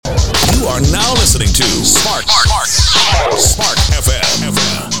are now listening to Spark FM.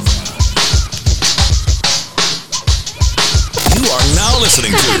 You are now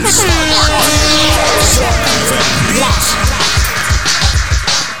listening to Spark FM.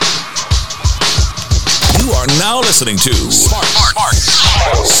 You are now listening to Spark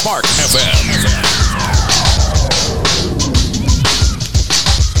FM.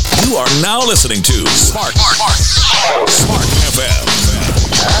 You are now listening to Spark FM.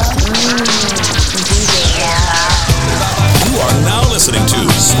 You are now listening to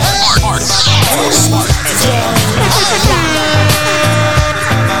Spark FM.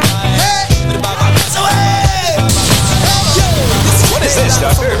 What is this,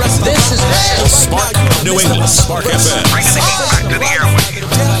 Doctor? This is Spark New England, Spark FM. Bringing the heat back to the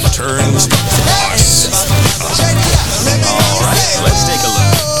airwaves. Turns us. all right. Let's take a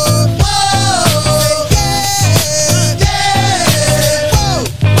look.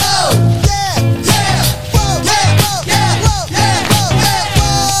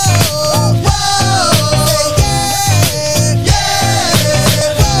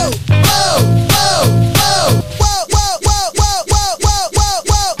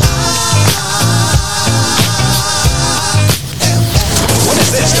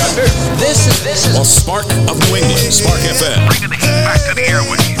 Well, Spark of New England, Spark FM. Bringing the heat back to the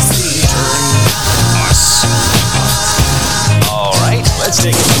airwaves. Turn us. All right, let's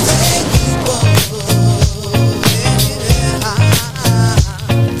take a look.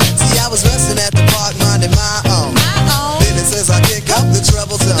 See, I was resting at the park, minding my own. Baby says I kick up the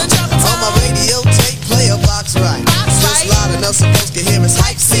treble tone. On my radio tape, play a box right. Just loud enough so folks can hear us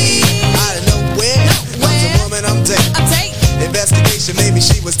hype. See, out of nowhere, comes a woman I'm dating. Investigation, maybe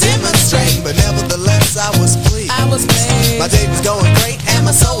she was demonstrating, but nevertheless I was pleased. My day was going great and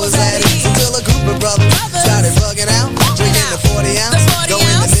my soul was at ease until a group of brothers started bugging out, drinking the 40 ounce, going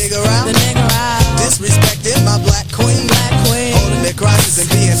the nigger out, disrespecting my black queen, holding their crosses and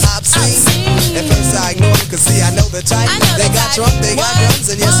being obscene. At first I ignored them, cause see I know the type. They got drunk, they got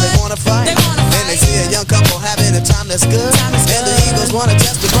guns, and yes they wanna fight. And they see a young couple having a time that's good, and the Eagles wanna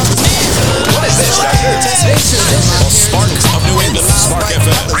test the brothers. What is this, Doctor? Well, Spark of New England, Spark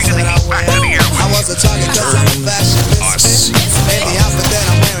FM. Bringing the heat back to the airwaves. I was a target cause I'm a fashion misfit. And the outfit that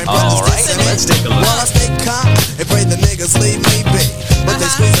I'm wearing, brothers All right, dissing let's it. take a look. Well, I stay calm and pray the niggas leave me be. But they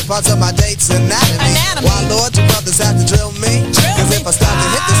squeeze the parts of my date's anatomy. Why, Lord, you brothers have to drill me? Cause if I stop to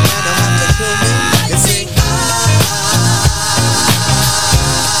hit this man, they'll have to kill me. You see, I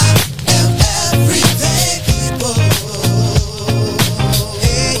am everyday people.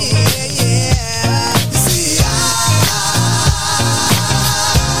 Yeah. You see, I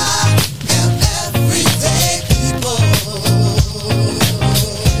am everyday people.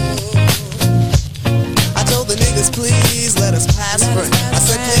 I told the niggas, please let us pass friends. I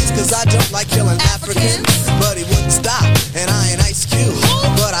said please cause I don't like killing Africans. But he wouldn't stop, and I ain't Ice Cube.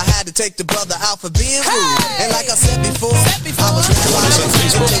 But I had to take the brother out for being rude. And like I said before, I was Follow us on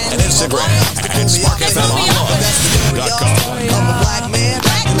Facebook and Instagram at SparkFMOnline.com. I'm a black man,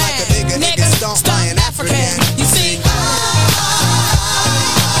 acting like a nigga stomp by an African. You see,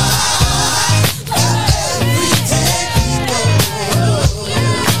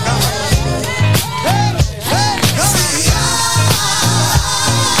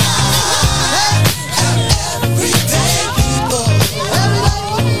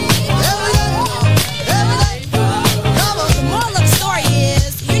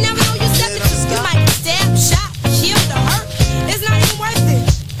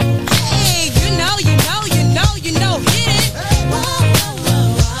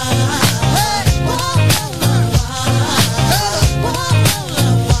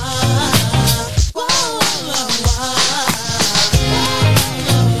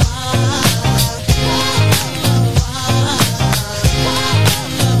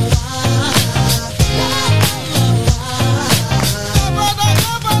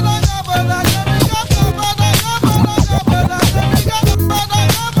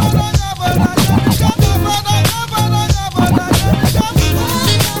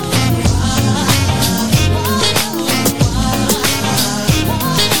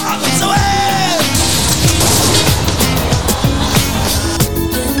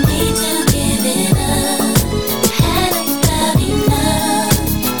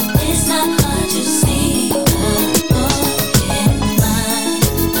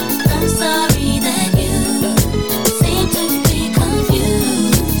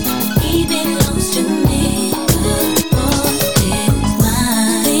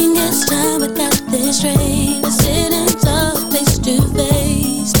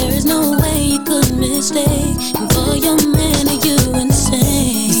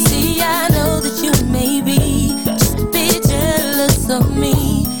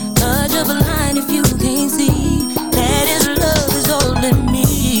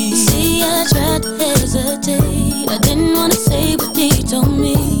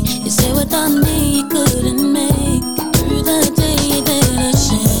 without me you couldn't make it through the day. You did a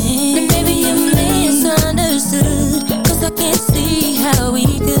shame. And maybe you misunderstood, 'cause I can't see how we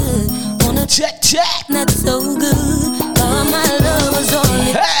could wanna Check. not so good. All my love was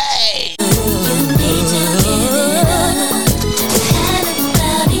only Hey! you need to give it up. Had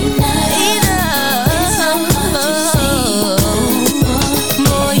about enough. It's so hard to see.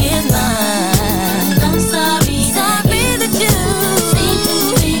 Boy, it's mine. I'm sorry that you seem to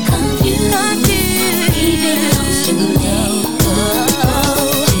be confused. He belongs to me.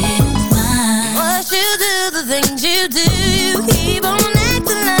 It's mine. What you do, the things you do, you keep on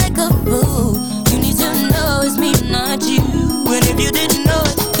acting like a fool. You need to know it's me, not you. And if you didn't know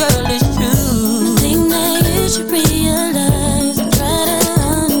it, girl, it's true. I think that you should realize and try to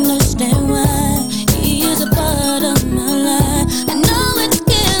understand why he is a part of my life. I know it's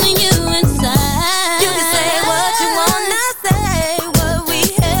killing you inside. You can say what you wanna say, what we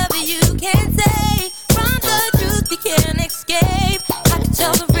have you can't say. From the truth you can't escape. I can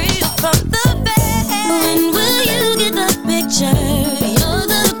tell the real from the fake. When will you get the picture? You're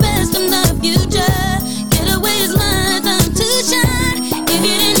the best of the future. Get away is my time to shine. If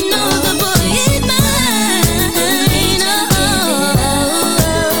you didn't know, the boy is mine.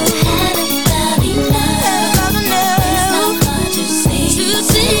 Had about enough. It's not hard to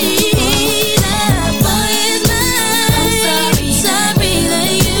see that boy is mine. I'm sorry that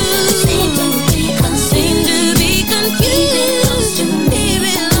you seem to be confused. He belongs to me.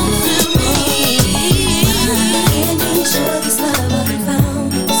 Can't be sure this love I found.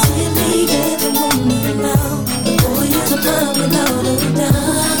 Simply gave it one now. The boy is a man without a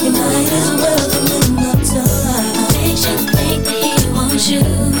doubt. You might as well come in my time. Makes you think that he wants you,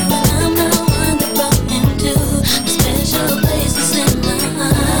 but I'm the one that brought him to a special place to send my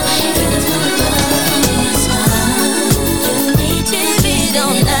heart. Here's my love, it's mine. You need to be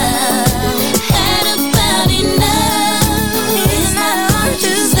on love. Had about enough. It's not hard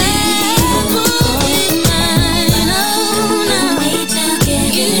to say. Boy, it's mine. Oh, no.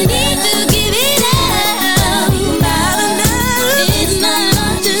 You need to give it up. About enough. It's not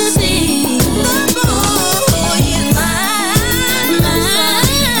hard to see. The boy is mine.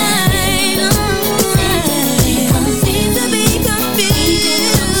 Seems to be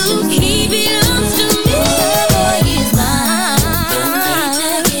confused. He belongs to me. The boy is mine.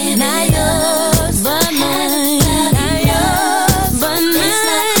 Not yours, but mine. Not yours, but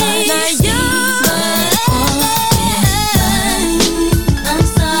mine. Not yours, I'm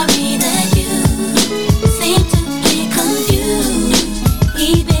sorry that you seem to be confused.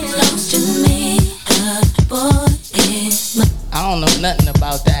 He belongs to me. The boy is mine. I don't know nothing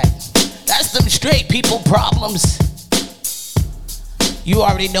about that. That's them straight people problems. You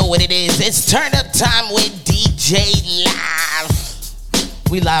already know what it is. It's turn up time with DjLive.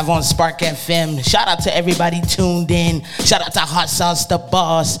 We live on Spark FM. Shout out to everybody tuned in. Shout out to Hot Sauce the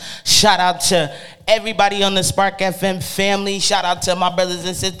Boss. Shout out to everybody on the Spark FM family. Shout out to my brothers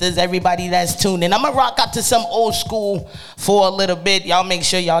and sisters, everybody that's tuned in. I'm gonna rock out to some old school for a little bit. Y'all make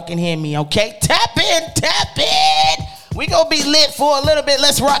sure y'all can hear me, okay? Tap in. We gonna be lit for a little bit.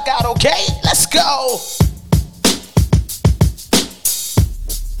 Let's rock out, okay? Let's go.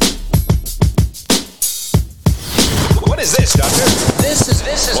 What is this, Doctor? This is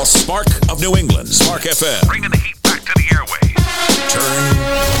The Spark of New England, Spark FM. Bringing the heat back to the airwaves. Turn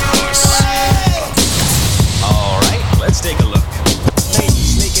us up. all right. Let's take a look.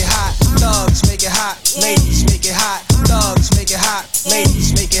 Ladies, make it hot. Thugs, make it hot. Ladies, make it hot. Thugs, make it hot.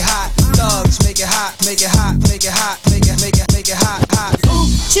 Ladies, make it hot. Thugs, make it hot. Make it hot. Make it hot. Make it hot. Hot.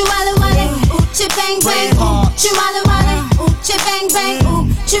 Chihuahua wale, chi bang bang. Chihuahua wale, chi bang bang.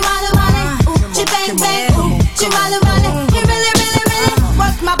 Chihuahua wale, chi bang bang. Chihuahua wale, he really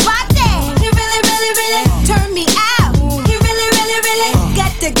work my body. He really turn me out. He really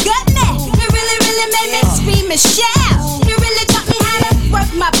got the goodness. He really made me scream and shout. He really taught me how to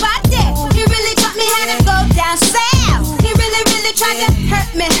work my body. He really taught me how to go down south. He really tried to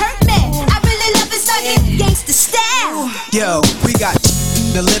hurt me. I really love his thuggin' gangsta style. Yo, we got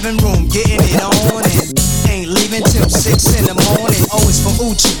the living room getting it on and ain't leaving till 6 in the morning. Oh, it's for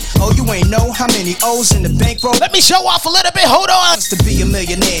Uchi. Oh, you ain't know how many O's in the bankroll. Let me show off a little bit. Hold on. To be a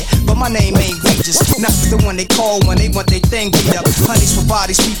millionaire, but my name ain't Regis. Not the one they call when they want their thing beat up. Honeys for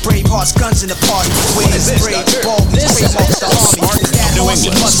bodies, beat brave hearts, guns in the party. Waves this, brave, Doctor? ball, This is brave off the army. Spark of That New horse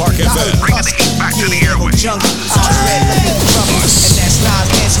England, must Spark be FM. Bringing the heat back to the airwaves. jungle, eyes red like the rubber. And that's Nas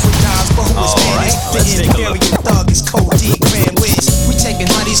dancing with Nas, but who is All man? right, The let's take a look. Imperial thug is Code D, Grand Wiz. We taking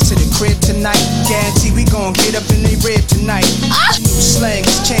honeys to the crib tonight. Guarantee we gon' get up in they rib tonight. New slang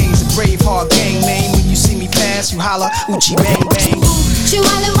has changed, the brave heart gang name. When you see me pass, you holla, Uchi bang bang.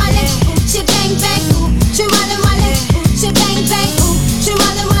 Chihuahua wale,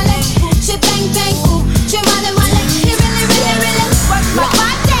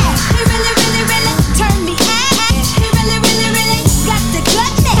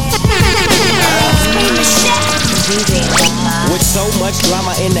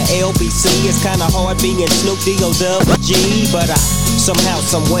 LBC. It's kinda hard being Snoop D-O-double-G, but I somehow,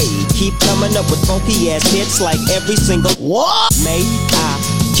 someway keep coming up with funky ass hits like every single what? May I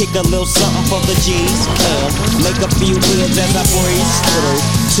kick a little something for the G's and make a few hits as I breeze through.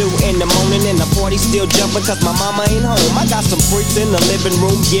 2 in the morning and the party still jumping cause my mama ain't home. I got some freaks in the living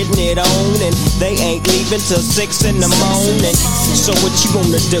room getting it on and they ain't leaving till 6 in the morning. So what you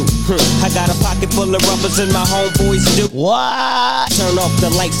wanna do? I got a pocket full of rubbers and my homeboys do what? Turn off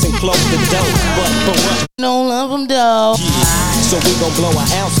the lights and close the door. But for what? No love them though. So we gon' blow an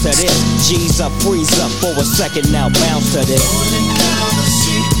ounce to this. G's up, freeze up for a second now, bounce to this.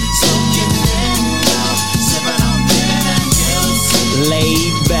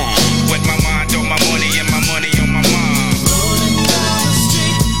 Laid back. With my mind on my money and my money on my mind. Rolling down the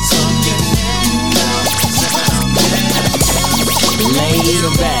street, smoking laid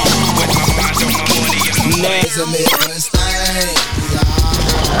back. With my mind on my money and my money. It's a Midwest thing.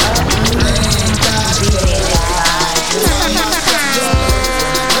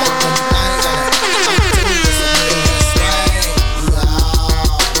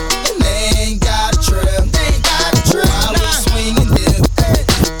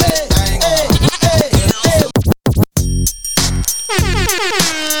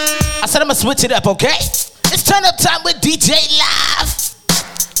 I'ma switch it up, okay? It's turn up time with DjLive.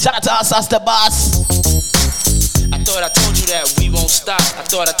 Shout out to us, the boss. I thought I told you that we won't stop. I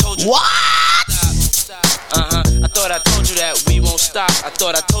thought I told you. What? I thought I told you that we won't stop. I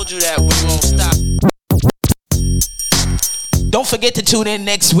thought I told you that we won't stop. Don't forget to tune in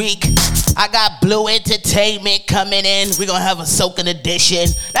next week. I got Blue Entertainment coming in. We're gonna have a soaking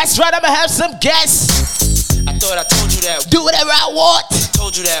edition. That's right, I'm gonna have some guests. I thought I told you that. Do whatever I want. I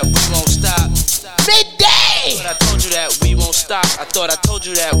told you that we won't stop. Midday. I thought I told you that we won't stop. I thought I told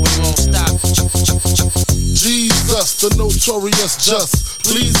you that we won't stop. Jesus, the notorious just.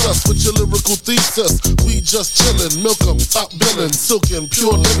 Please us with your lyrical thesis. We just chillin', milk 'em, top billin', silkin',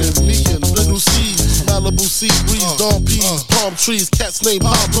 pure linen, me and little seeds, Malibu sea breeze, dawn peas, palm trees, cats named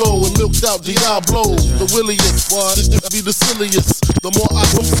Pablo and milked out Diablo. The williest, this to be the silliest. The more I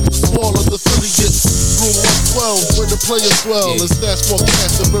go, the smaller the silliest. Room 112, where the players dwell, and stash more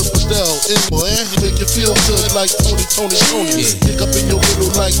cash than Bert Fidel. Make you feel good like Tony. Pick up in your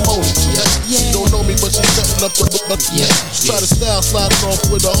middle like Moni. She don't know me, but she's setting up the try to style sliding off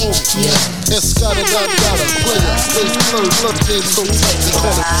with a homie. Escada, player, stage third, love game so tight they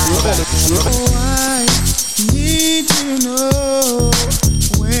call it. I need to know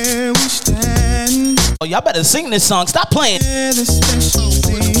where we stand. Oh, y'all better sing this song. Stop playing. The special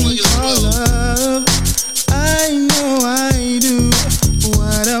thing called love. I know I do.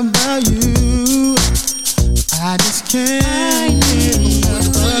 What about you? I just can't get enough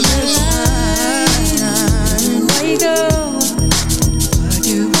of the time. Where you go? What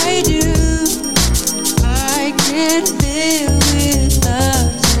do I do? I can't live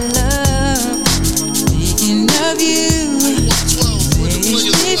without your love. Thinking of you makes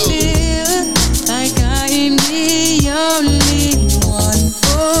me feel like I am the only one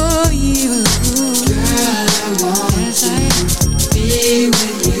for you. Girl, I want to be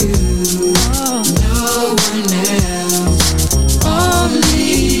with you. No one else,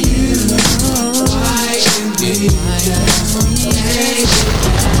 only you. Why you be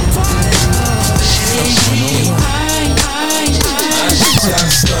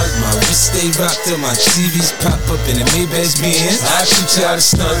Start my wrist stay rocked till my TVs pop up in the Maybach Benz. I teach y'all to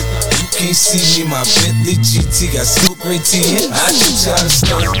start. You can't see me, my Bentley GT got silk red tin. I teach y'all to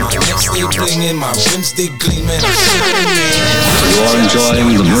start. My neck stay blingin', my rims stay gleamin'. You are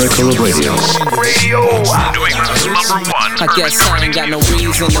enjoying the miracle of radio. Doing #1. I guess I ain't got no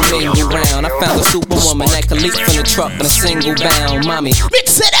reason to mingle round. I found a superwoman that could leap from the truck in a single bound. Mommy,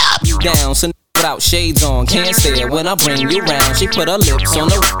 mix it up. You down, so without shades on, can't stare when I bring you round. She put her lips on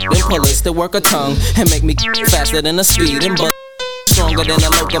the then pull it to work her tongue and make me faster than a speeding bullet. Stronger than a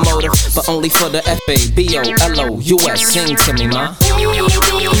locomotive, but only for the FABOLOUS. Sing to me, ma.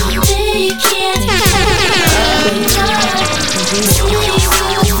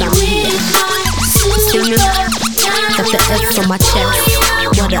 Got the X on my chest.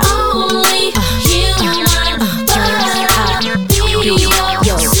 What up?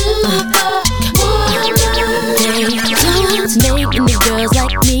 Making the girls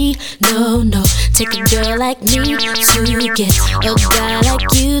like me, no. Take a girl like me to get a guy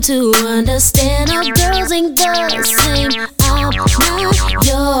like you to understand how girls ain't the same. I'm not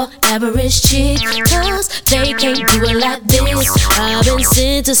your average chick, cause they can't do it like this. I've been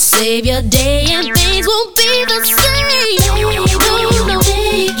sent to save your day and things won't be the same. No,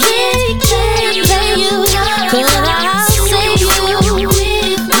 they can't play you, cause I'll save you.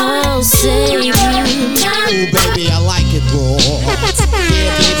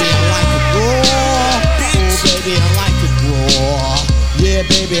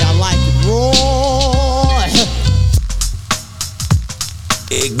 baby, I like it raw.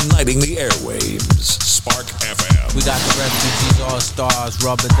 Igniting the airwaves, Spark FM. We got the Refugees All-Stars,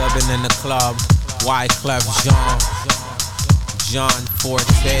 rubber dubbing in the club. Wyclef Jean, John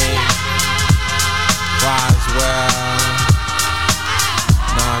Forte, Roswell.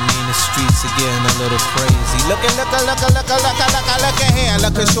 Nah, I mean the streets are getting a little crazy. Look here.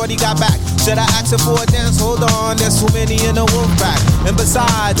 Look at shorty got back. Should I ask her for a dance? Hold on, there's too many in the wolf pack. And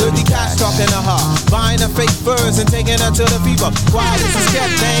besides, dirty cats talking to her, buying her fake furs and taking her to the fever. Quiet as a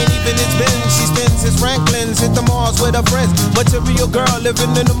sketch, they ain't even his business. She spends his Franklin's, hit the malls with her friends. Material girl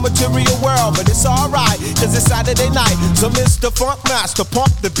living in the material world, but it's alright, cause it's Saturday night. So Mr. Funk Master, pump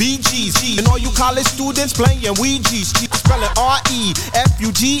the BGs. And all you college students playing Ouija, spelling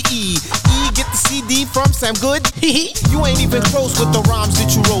R-E-F-U-G-E. Get the CD from Sam Good. You ain't even close with the rhymes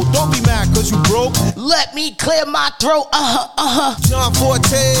that you wrote. Don't be mad cause you broke. Let me clear my throat. John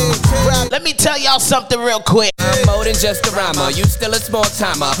Forte. Let me tell y'all something real quick. I'm more than just a rhymer. You still a small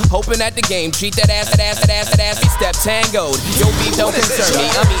timer. Hoping at the game. Treat that ass. We step tangoed. Your beef don't concern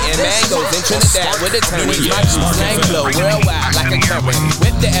me. I'm eating mangoes in Trinidad with attorneys. My slang flow worldwide like a current.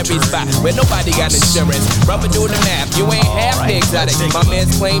 Whip to every spot where nobody got insurance. Rubber do the math. You ain't half exotic. My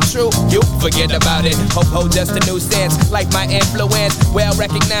man's claim true. You forget about it. Ho, just a new sense. Like my influence. Well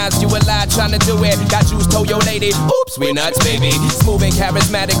recognized. You a lie trying to do it. Got you told your lady. Oops, we nuts, baby. Smooth and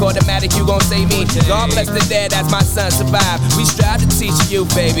charismatic, automatic. You gon' save me. God bless the dead as my son survive. We strive to teach you,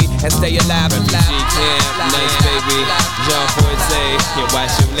 baby, and stay alive and fly. Nice, baby. John Forte. Yeah,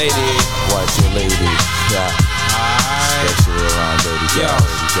 watch your lady. Watch your lady. Yeah. Especially around dirty guys.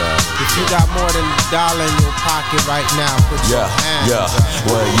 If you got more than $1 in your pocket right now, put your hands up.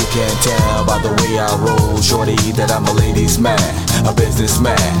 Well, you can tell by the way I roll, shorty, that I'm a ladies' man, a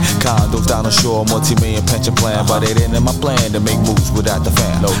businessman. Condos down the shore, multi-million pension plan, but it ain't in my plan to make moves without the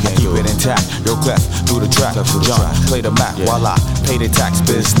fam. I keep it intact, yo clef through the track. John, play the Mac while I pay the tax.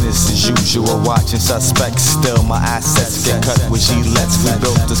 Business as usual, watching suspects. Still my assets get cut with G-Lets. We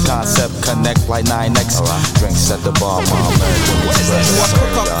built this concept, connect like 9X. Drinks at the bar, my American Express.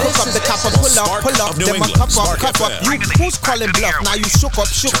 Hook up the copper, pull up, then my cup up. You who's calling bluff? Now you shook up,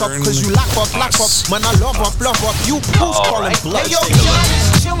 cause you lock up. Man, I love up. You who's calling bluff? Hey, yo,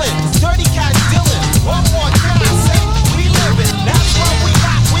 chillin', dirty cat dealin'. One more time, I say we livin'. That's what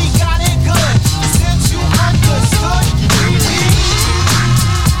we got it good. Since you understood, we live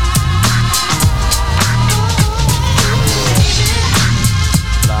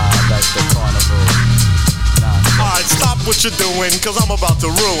at the carnival. Alright, stop what you're doing, cause I'm about to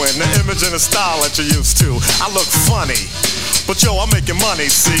ruin the image and the style that you're used to. I look funny, but yo, I'm making money,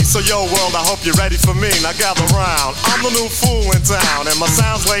 see? So yo, world, I hope you're ready for me. Now gather round. I'm the new fool in town, and my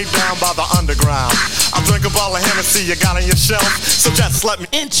sound's laid down by the underground. I drink a bottle of Hennessy you got on your shelf, so just let me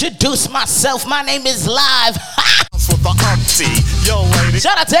introduce myself. My name is Live. With the umpty, yo lady.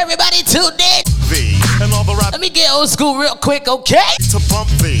 Shout out to everybody tuned in. And all the rap. Let me get old school real quick, okay? To bump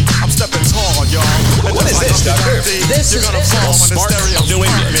thee, I'm stepping tall, y'all. And what is this, Doctor? This is Spark of New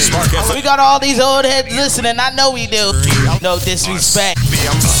England. Spark FM. We got all these old heads listening. I know we do. No disrespect.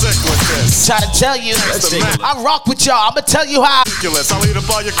 I'm sick with this. Try to tell you. I rock with y'all. I'ma tell you how. Ridiculous. I'll eat up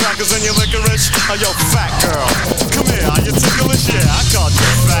all your crackers and your licorice. Oh, yo, fat girl. Come here. Are you ticklish? Yeah, I called you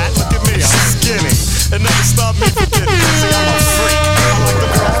fat. Look at me. I'm skinny. It never stopped me from getting busy. I'm a freak. I like the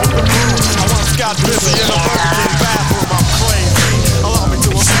girls with the moon. I once got busy in a Burger King bathroom. I'm crazy. Allow me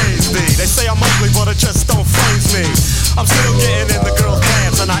to amaze thee. They say I'm ugly, but it just don't faze me. I'm still getting in the girls'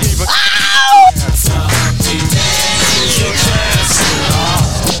 pants, and I even.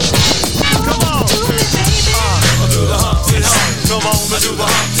 Come on. Do the Humpty Hump. Come on, do the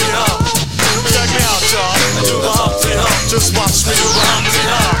Humpty Hump. Check me out, y'all. Do the Humpty Hump. Just watch me do the Humpty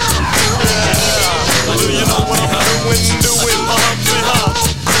Hump. Yeah. Do you know what I'm doing? Doing the Humpty Hump.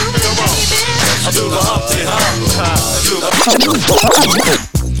 Come on. I do the Humpty Hump.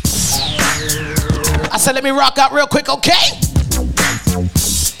 I said, let me rock out real quick, okay?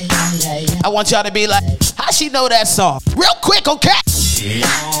 I want y'all to be like, how she know that song? Real quick, okay?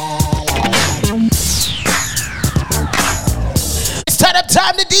 It's turn up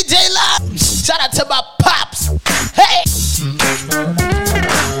time to DjLive. Shout out to my pops. Hey!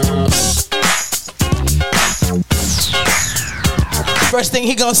 First thing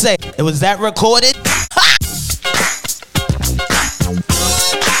he gonna say, was that recorded? Ha!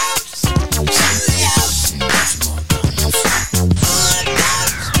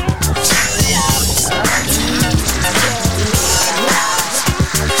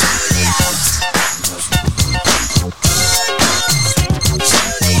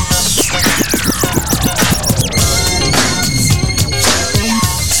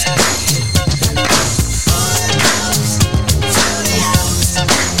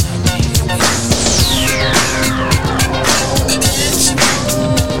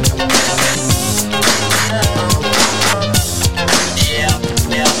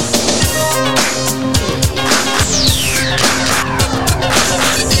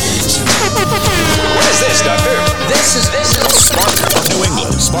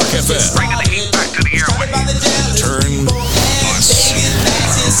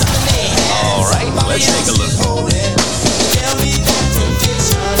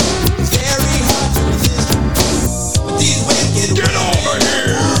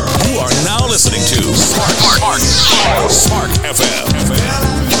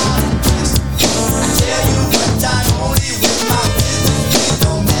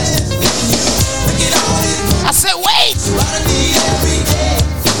 I said, wait.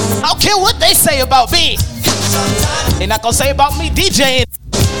 I don't care what they say about me. They're not gonna say about me DJing.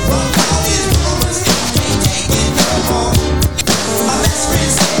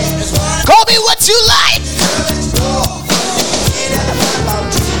 Call me what you like.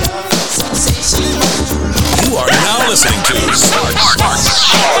 You are now listening to Smart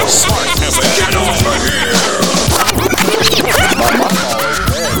FM. Get over here.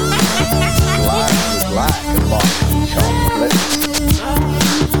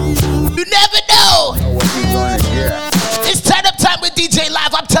 You never know. It's turn up time with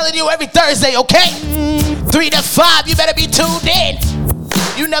DjLive. I'm telling you every Thursday, okay? 3 to 5. You better be tuned in.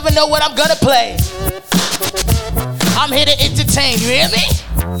 You never know what I'm gonna play. I'm here to entertain. You hear me?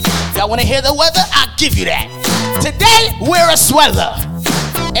 Y'all wanna hear the weather? I'll give you that. Today, wear a sweater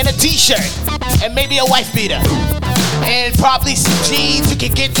and a t-shirt and maybe a wife beater and probably some jeans. You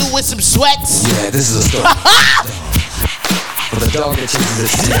can get through with some sweats. Yeah, this is a story. For the dog that chases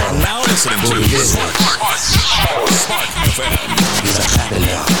its tail. Now listening to Smart FM. These are happy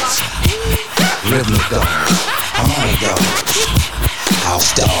dogs, rhythmic dogs, harmonic dogs,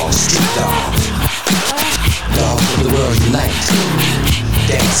 house dogs, street dogs, dogs of the world unite,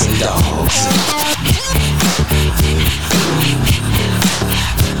 dancing dogs.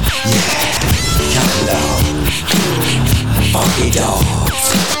 Yeah, counting dogs, funky dogs,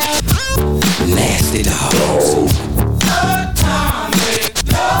 nasty dogs.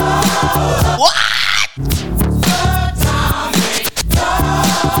 What?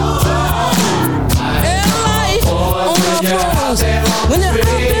 When you're out there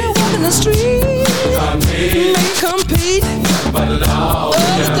walking the street, they compete.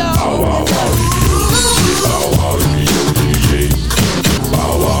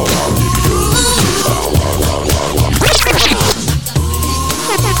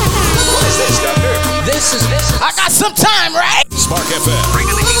 I got some time, right? Spark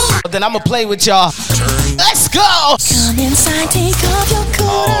FM. Then I'm gonna play with y'all. Let's go. Come inside, take off your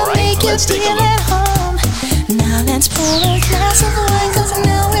coat, I'll make you feel at home. Now let's pour a glass of wine, 'cause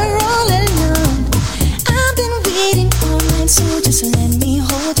now we're all alone. I've been waiting all night, so just let me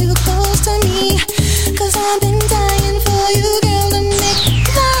hold you close to me, 'cause I've been dying for you, girl, to make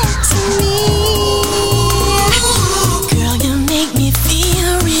love to me. Girl, you make me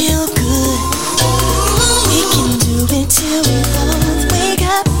feel real good. We can do it till we both wake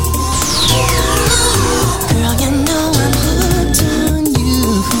up. Girl, you know I'm hooked on you,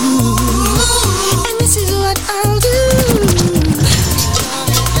 and this is what I'll do.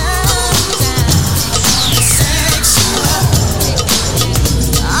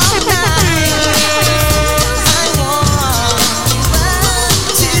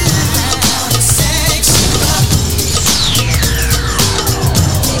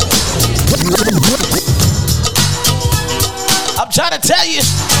 I'm trying to tell you.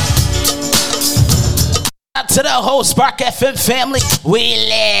 Shout out to the whole Spark FM family. We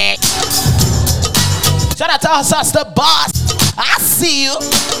lit. Shout out to us, the boss. I see you.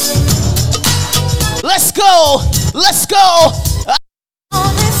 Let's go. Let's go.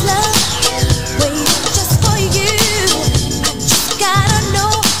 All this love, waiting just for you. I just gotta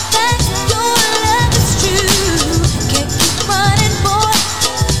know that your love is true. Can't keep running, boy,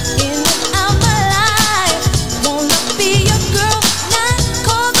 in and out my life. Wanna be your girl, not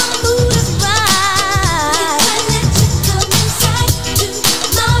 'cause the mood is right. If I let you come inside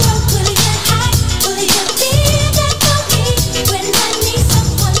tomorrow, will you get high? Will you be there for me when I need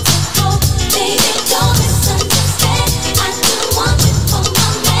someone to hold? Baby, don't misunderstand. I do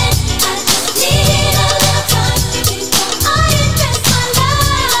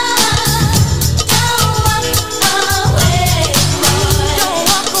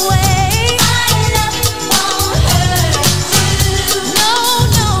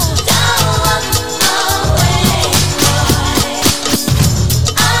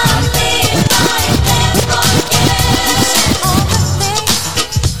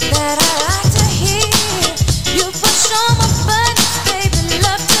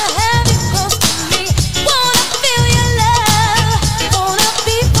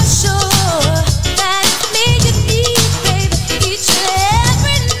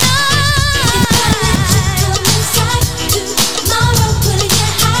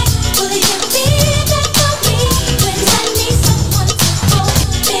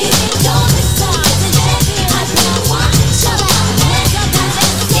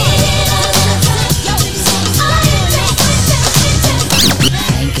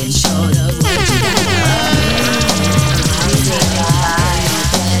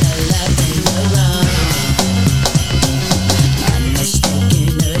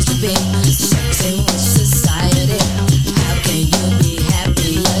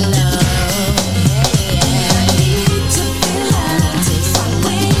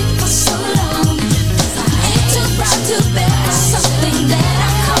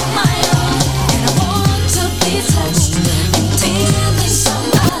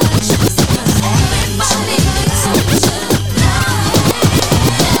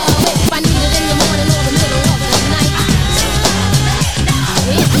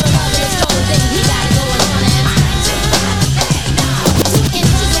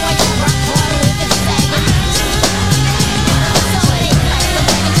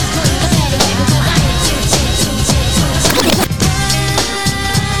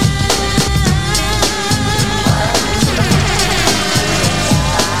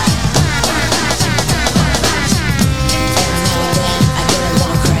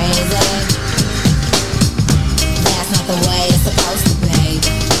the way it's supposed to be.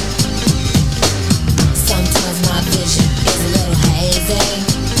 Sometimes my vision is a little hazy.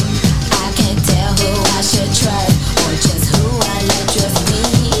 I can't tell who I should trust or just who I let just be.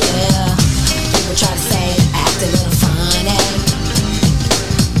 Yeah. People try to say I act a little funny,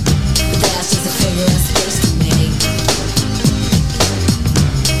 but that's just a figure of speech to me.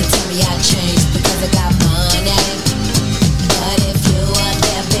 They tell me I changed because I got money, but if you were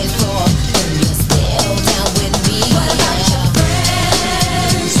there before, then you're still down with me. What about your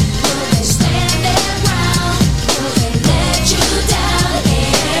friends? Will they stand around? Will they let you down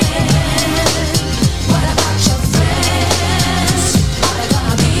again? What about your friends? Are they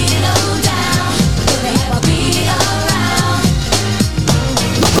gonna be low down? Will they ever be around?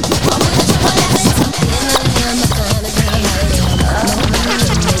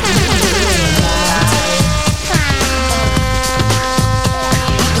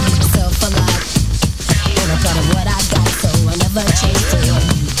 Myself alive, and I'm proud of what I got, so I never change for you.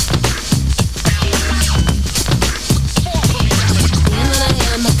 And I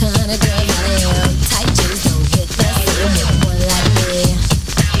am the kind of girl that I am. Tight jeans don't get the same with one like me.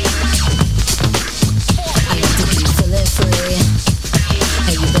 I like to be feeling free,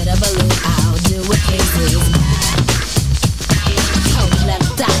 and you better believe I'll do what pleases. Hold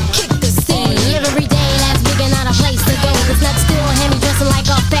left eye, kick the scene. Every day last week and not a place to go. This nut still hand me dressing like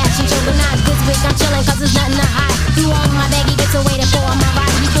a fashion show, but not this week. I'm chilling 'cause there's nothing to hide. You on my baggy, get to waiting for my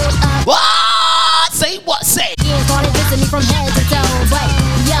ride. You pulled up. What? Say what? Say. You started dissing me from head to toe, but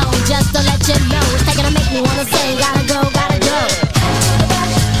yo, just to let you know, it's taking to make me wanna say, gotta go, gotta go.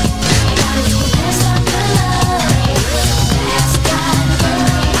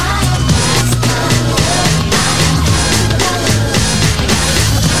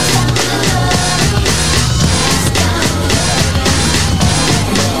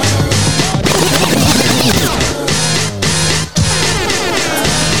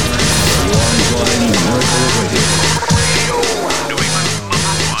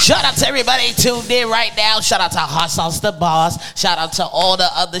 Shout out to everybody tuned in right now. Shout out to Hot Sauce the Boss. Shout out to all the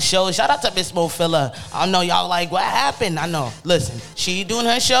other shows. Shout out to Miss Mo Filler. I know y'all like, what happened? I know. Listen, she doing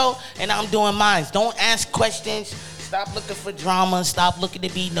her show and I'm doing mine. Don't ask questions. Stop looking for drama. Stop looking to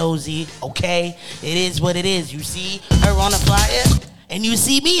be nosy. Okay? It is what it is. You see her on the flyer and you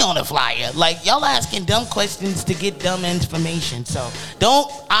see me on the flyer. Like, y'all asking dumb questions to get dumb information. So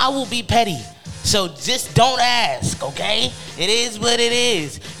I will be petty. So just don't ask, okay? It is what it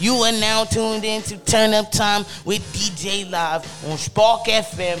is. You are now tuned in to Turn Up Time with DjLive on Spark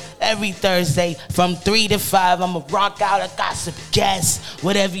FM every Thursday from 3 to 5. I'm going to rock out. I got some guests,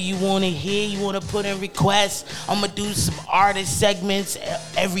 whatever you want to hear, you want to put in requests. I'm going to do some artist segments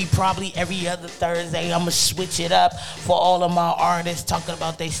probably every other Thursday. I'm going to switch it up for all of my artists talking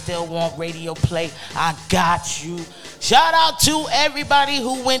about they still want radio play. I got you. Shout out to everybody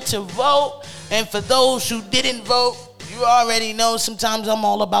who went to vote. And for those who didn't vote, you already know sometimes I'm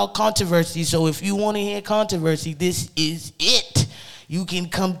all about controversy. So if you want to hear controversy, this is it. You can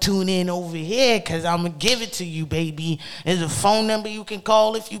come tune in over here because I'm going to give it to you, baby. There's a phone number you can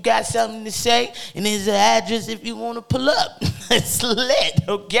call if you got something to say. And there's an address if you want to pull up. It's lit,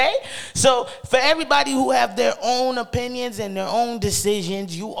 okay? So for everybody who have their own opinions and their own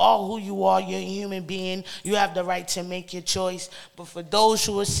decisions, you are who you are. You're a human being. You have the right to make your choice. But for those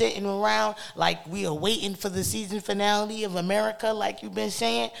who are sitting around like we are waiting for the season finale of America, like you've been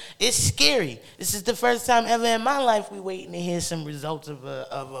saying, it's scary. This is the first time ever in my life we waiting to hear some results of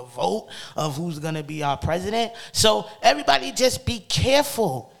a vote of who's going to be our president. So everybody just be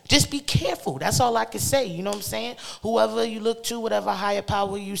careful. Just be careful. That's all I can say. You know what I'm saying? Whoever you look to, whatever higher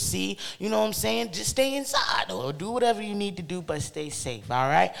power you see, you know what I'm saying? Just stay inside or do whatever you need to do, but stay safe, all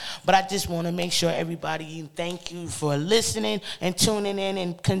right? But I just want to make sure everybody, thank you for listening and tuning in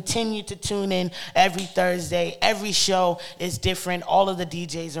and continue to tune in every Thursday. Every show is different. All of the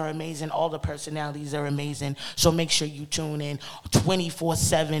DJs are amazing. All the personalities are amazing. So make sure you tune in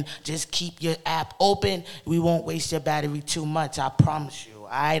 24/7. Just keep your app open. We won't waste your battery too much. I promise you.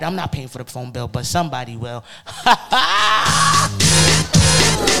 All right, I'm not paying for the phone bill, but somebody will.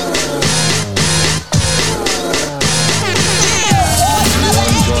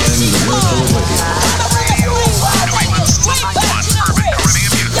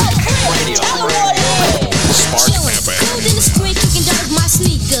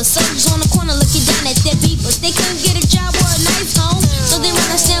 Soldiers on the corner looking down at their beepers. They couldn't get a job or a nice home, so they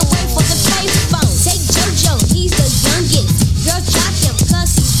run us and wait for the payphone. Take JoJo, he's the youngest. Girls jock him,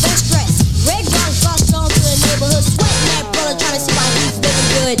 cause he's best dressed. Red rose, lost on to the neighborhood, sweating that brother trying to see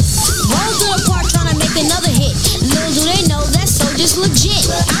shit.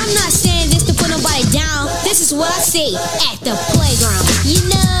 I'm not saying this to put nobody down. This is what I say at the playground. You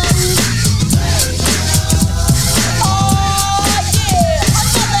know.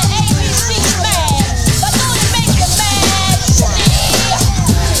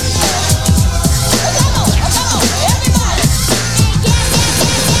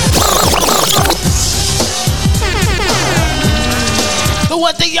 The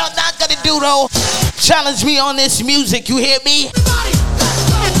one thing y'all not gonna do though, challenge me on this music, you hear me?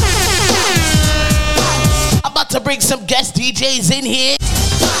 I'm about to bring some guest DJs in here.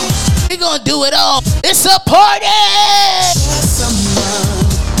 We gonna do it all. It's a party!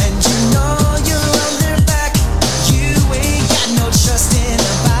 And you know you're on their back. You ain't got no trust in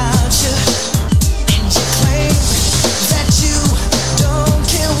about you. And you claim that you don't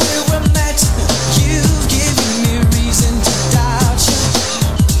care where I'm at. You've given me reason to doubt you.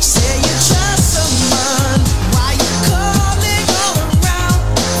 Say you trust someone. Why you calling all around?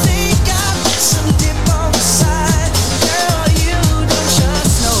 Think I've got some dip on the side. Girl, you don't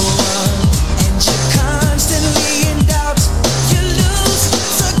trust no one. And you're constantly in doubt. You lose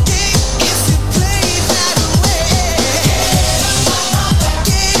the game if you play that way.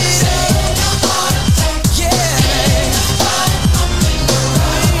 Get it up. Yeah.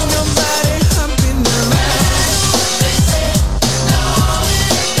 Ain't nobody humping around.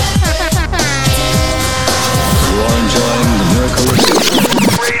 You are enjoying the miracle of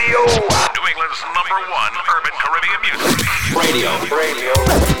Radio, New England's #1 urban Caribbean music. Radio.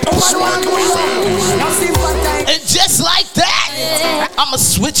 And just like that, I'ma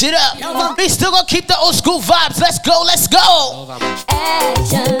switch it up. We still gonna keep the old school vibes. Let's go, let's go.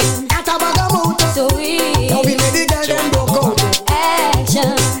 Action. So we. Now we made the girl them broke out.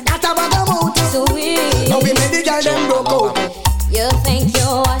 Action. So we. Now we made the girl them broke out. You think you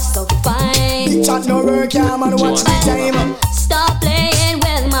are so fine. Big chat no work, yeah man, watch the time. Stop playing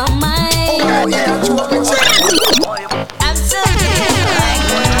with my mind. Oh yeah, you up and I'm so like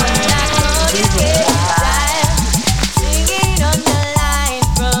singing on the line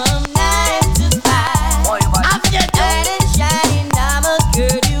from 9 to 5. I'm just and shining, I'm a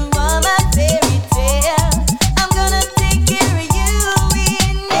girl, you are my fairy tale. I'm gonna take care of you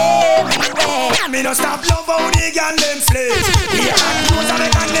in everywhere. me no stop love how the girl them flex. Yeah, close and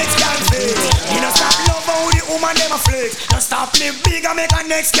make a next girl flex. Me no stop love how the woman them a flex. No stop live big and make a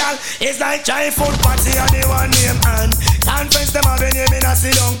next girl. It's like giant food party and the one name and conference them have a name in a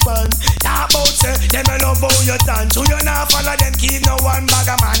sit down pan. Talk about say them a love how you dance. You not follow them keep no one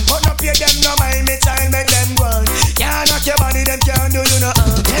bag a man. But no pay them no mind me child make them run. Can't knock your body them can't do you no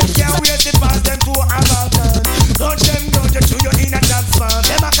harm. Them can't wait it past them to have a plan. Touch them down you chew you in a dance farm.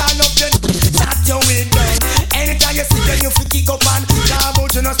 Them a call up them start your way down. Anytime you see them you fi kick up and talk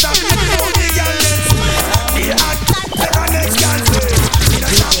about you no stop. Oh the girl them the hot make a next girl say. You no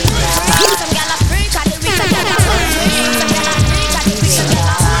stop. Some gyal a freak of the week, some gyal a freak, some gyal a freak of the week, some gyal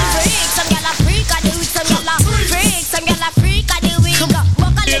a freak, some gyal a freak of the week, some gyal a freak, some gyal a freak of the week.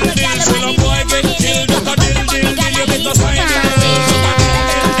 Walk a little gyal a body, boy get killed, just a dill, you better sign it.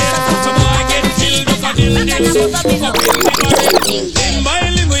 Some boy get killed, just a dill. Limb by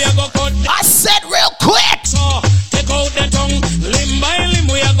limb we a go cut. I said real quick. So take out the tongue. Limb by limb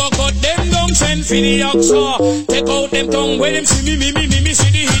we a go cut them down. Send for the oxa. Take out them tongue. When them see me see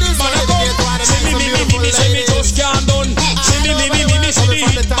the hit man a come. See me see me just can't done. See me see the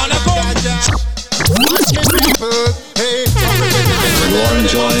hit man a come. You are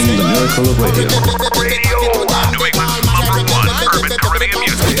enjoying the miracle of radio. Radio, New England's #1 urban Caribbean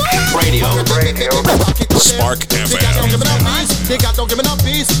music. Radio. Spark FM. They got don't give me no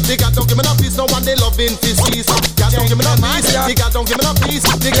peace. They got don't give me no peace. No one they loving this peace. God don't give me no peace. They got don't give me no peace.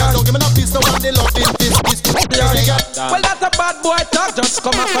 They got don't give me no peace. No one they loving this peace. Well, that's a bad boy talk. Just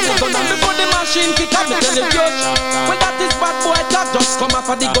come off of the gun and before the machine kick up, me tell you. Well, that is bad boy talk. Just come off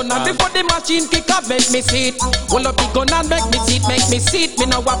of the gun and before the machine kick up, make me see it. Hold up the gun and make me see it. Make me see it. Me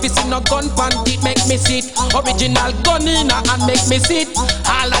no want to see no gun pan it. Make me see it. Original gun in and make me see it.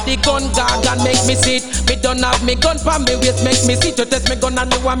 All of the gun gag and make me see it. Me don't have me gun pan me waist. Make me see it. You test me gun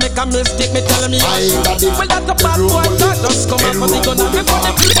and you want make a mistake. Me tell me. Well, that's a bad boy talk. Just come off of the gun and before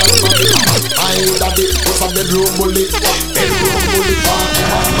the I daddy, what's a bedroom bully? Bedroom bully,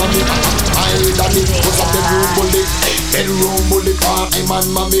 mommy. I daddy, what's a bedroom bully? Bedroom bully, man,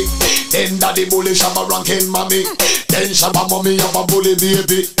 mommy. Then daddy bully, shabba ranking, mommy. Then shabba mommy, have a bully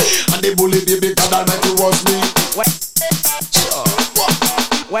baby. And the bully baby, God almighty was me.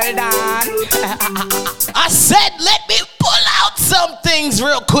 Well done. I said let me pull out some things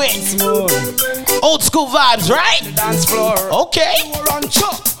real quick. Old school vibes, right? Dance floor. Okay.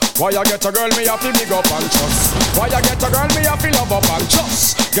 Why you get a girl me have to big up and trust? Why you get a girl me have to love up and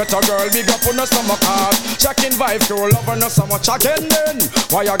trust? Get a girl big up on the stomach hard. Checking vibe to love her no so much again then.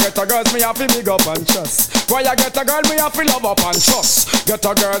 Why you get a girl me have to big up and trust? Why you get a girl me have to love up and trust? Get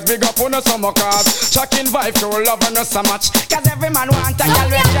a girl big up on the stomach hard. Checking vibe to love her no so much. Cause every man want a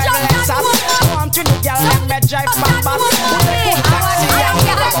girl with drive Lexus. Want to the girl them that drive Bambas. Who they put taxi and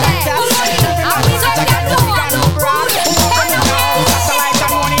get a cab. Every man want a girl who can brag. Who open the house, satellite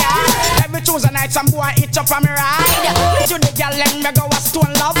and money hard. Every Tuesday night some boy eat up on me ride. To the girl them me go a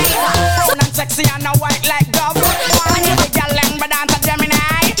stone love. Brown and sexy and a white like dove. Want to the girl them me dance a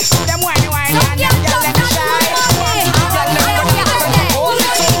Gemini. Them whiny whiny and them girl them shy. Want to the girl them me dance a hold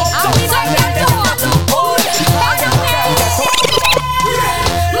it so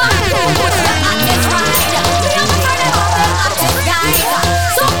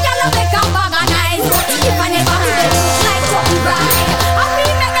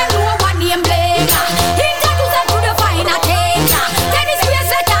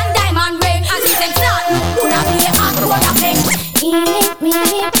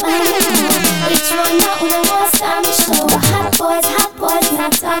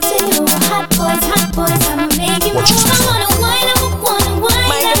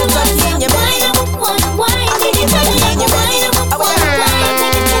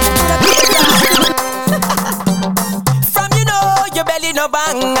up.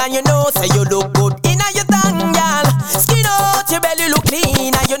 And you know, say you look good in your tongue, y'all. Skin out, your belly look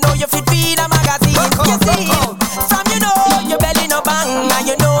clean, and you know you fit feed a magazine. You see, from you know, your belly no bang, and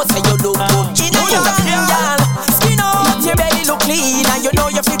you know, say you look good in your tongue, y'all. Skin out, your belly look clean, and you know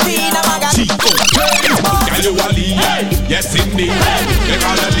you fit feed a magazine. Girl, you a lead, yes indeed. You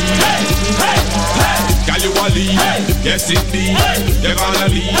gonna lead, girl, you a lead, yes indeed. You gonna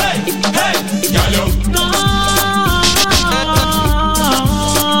lead, girl, you.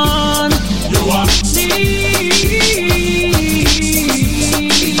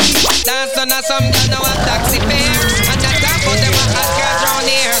 Some girl now a taxi fare, and that top of them a hot girls round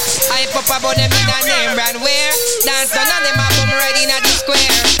here. I pop about them in a name brand wear. Dance on them a boom right in a the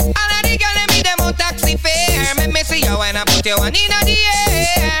square. All of the girl them be them on taxi fare. Make me see you when I put you one in the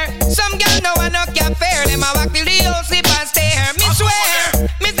air. Some girl now a no cap fare. Them a walk till the whole sleep and stare. Me swear,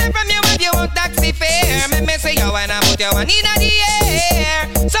 me say from you if you want taxi fare. Make me see you when I put you one in the air.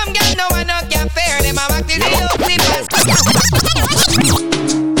 Some girl now a no cap fare. Them a walk till the whole sleep and stare.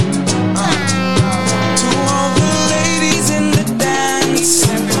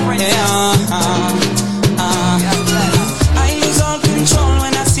 I lose all control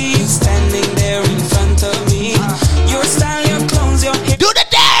when I see you standing there in front of me. Your style, your clothes, your hair. Do the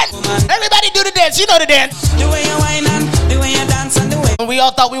dance! Everybody do the dance. You know the dance. The way you whine and the way you dance and the way. We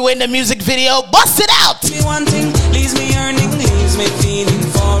all thought we were in the music video. Bust it out! Me one thing leaves me yearning, leaves me feeling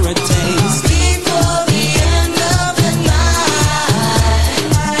for a taste. Before the end of the night,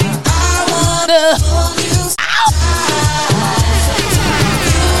 I wanna hold you tight.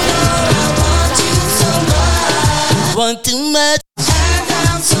 Want too much. And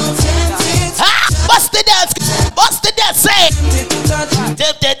I'm so tempted. Bust the dance. Bust the dance. Say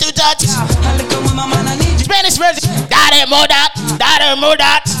tempted to touch. Spanish version. Dare moda. Dare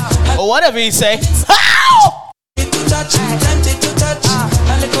moda. Or whatever he say. How? Tempted to touch. Tempted to touch.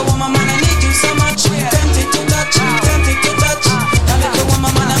 A little woman, man, I need you so much. Tempted to touch. Tempted to touch. A little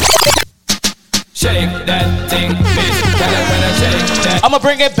woman, man, shake that thing, bitch. Shake that. I'ma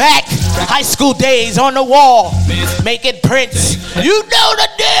bring it back. High school days on the wall. Make it Prince. You know the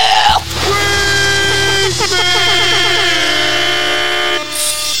deal.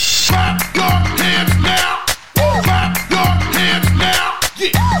 Clap your hands now. Clap your hands now.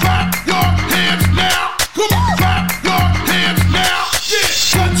 Yeah. Clap your hands now. Come on. Clap your hands now. Yeah.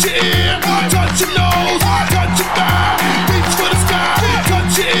 Touch your ear. Touch your nose. Touch your thigh. Reach for the sky.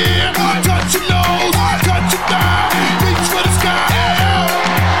 Touch your ear. Touch your nose. Touch your thigh. Reach for the sky.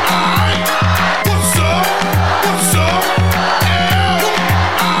 What's up? What's up?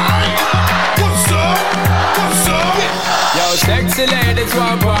 What's up? What's up? Yo, sexy ladies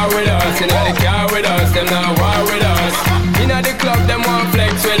want war with us. Inna the car with us, them not war with us. Inna the club, them want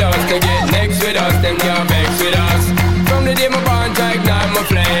flex with us. To get next with us, them can't vex with us. From the day my bond, I ignite my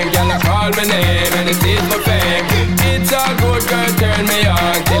flame. Girl, I call my name and it is my fame. It's all good, girl, turn me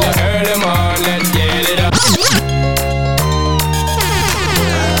on till I earn them on. Let's get it up.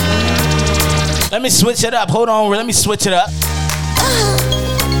 Let me switch it up. Hold on. Let me switch it up.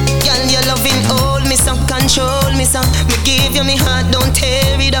 Girl, your loving hold me some, control me some. Me give you me heart, don't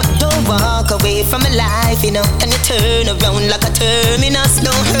tear it up. Don't walk away from my life, you know? Can you turn around like a terminus?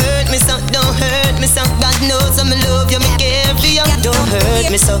 Don't hurt me so, don't hurt me so. God knows I'm in love, you me care for you. Don't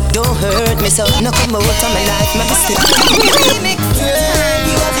hurt me so, don't hurt me so. No come out of my life, my still.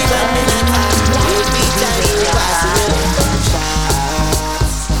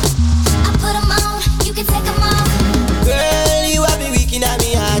 Girl, you have me weak in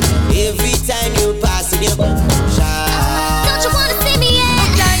me heart. Every time you pass me, don't you wanna see me yet?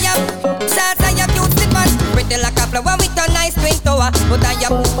 Shots on your cute slip on. Pretty like a flower with a nice twin tower. Put on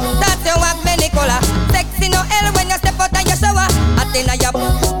your shots you have many color. Sexy no hell when you step out of your shower. Hot in your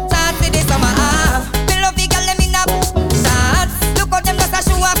shots in the summer. Pillow big girl let me nap. Shots, look how them just a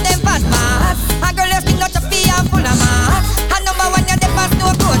show off them fast mass. A girl you still not your feet are full of mass. And number one you the fast to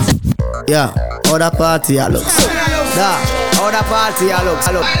approach. Yeah, other party I look so. Da, other party I look.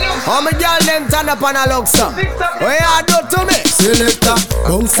 How my girl them turn up and I look so. What you do to me? Selector,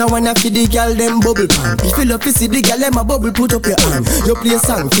 bounce a wanna feed the girl them bubble pan. If you love to see the girl them a bubble, put up your hand. You play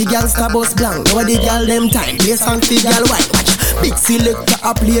song, the girl star bus blank. Now the girl them time, play song, the girl white. Watch, big selector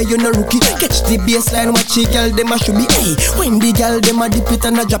a play, you no rookie. Catch the baseline, watch the girl them a should be. Hey, when the girl them a dip it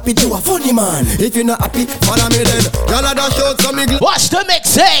and a drop it, you a funny man. If you not happy, follow me then. Girl a dash out some me. Watch the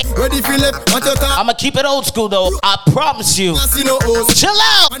mix, hey. Ready Philip, what you talk? I'ma keep it old school though. I promise you. Chill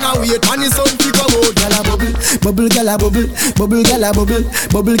out. And I wait on the sun to come out. Girl a bubble, bubble, girl a bubble, bubble, girl a bubble,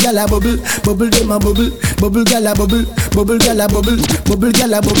 bubble, girl a bubble, bubble, them a bubble, bubble, girl a bubble, bubble, girl a bubble, bubble,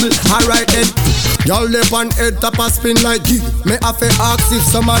 girl a bubble. Alright then. Y'all left on head top a spin like it. Me have to ask if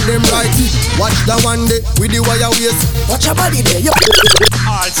some of them right it. Watch the one day with the wire waist. Watch your body there, yo.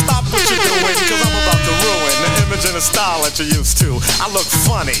 Alright, stop what you're doing, cause I'm about to ruin the image and the style that you're used to. I look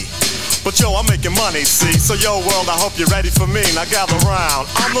funny, but yo, I'm making money, see? So yo, world, I hope you're ready for me. Now gather round.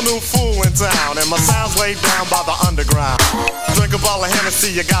 I'm the new fool in town, and my sound's laid down by the underground. Drink a bottle of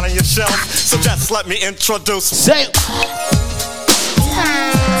Hennessy you got on your shelf, so just let me introduce. Say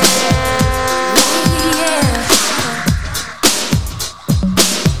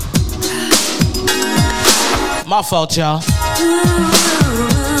my fault, y'all.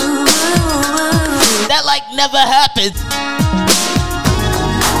 That like never happened.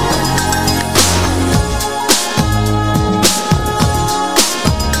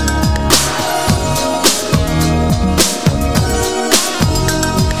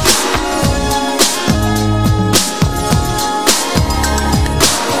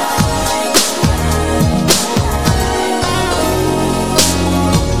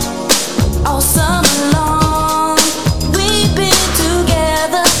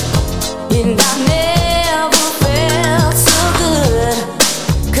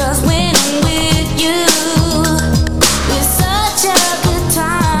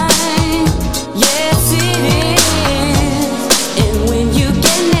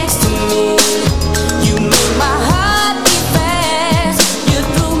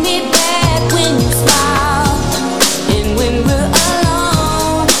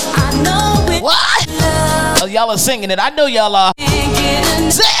 Y'all are singing it. I know y'all are.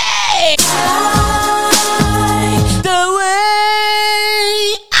 Say the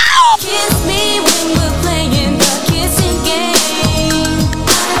way. Ow! Kiss me when we're playing the kissing game.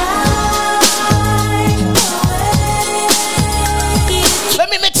 Let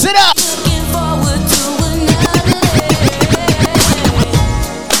me mix it up. Looking forward to another day.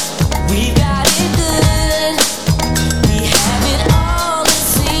 We got it good. We have it all, it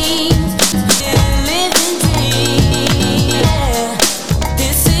seems.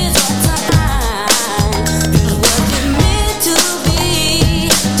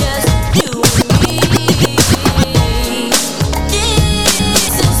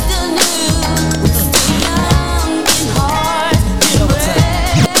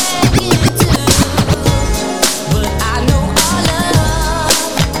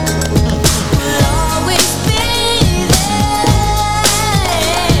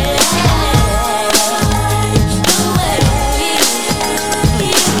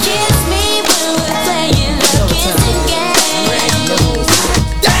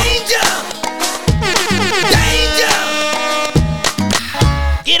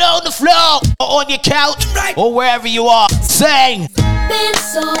 On your couch or wherever you are, sing. Been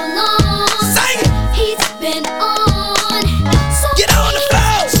so long. Sing. He's been on. So get on the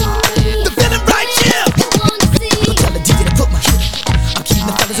floor. The feeling right here. Don't tell the DJ to put my hit up. I'm keeping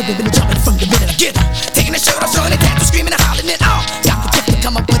the fellas a been jumping from the minute I get them. Taking the shirt off, showing the tattoo, screaming and hollering it out. Got the gift to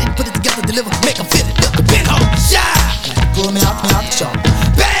come up with it, put it together, deliver, make them feel it. Look, been home, shy. Like to pull me out the shop.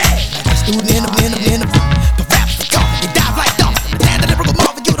 Bang. Like a student in the the raps are gone. They dive like dolphins. The damn lyrical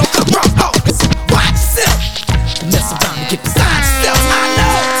marvel, you don't come wrong. Oh, watch yourself. Mess around and get beside yourself. I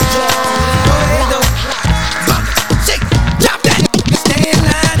know.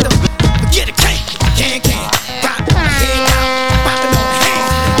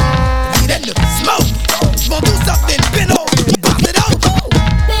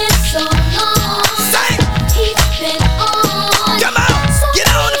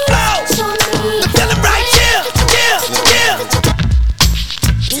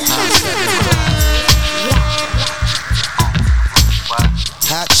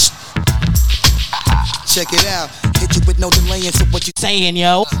 Check it out. Hit you with no delay into what you saying,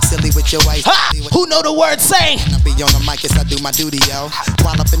 yo. Silly with your wife. Who know the word saying? I be on the mic as I do my duty, yo.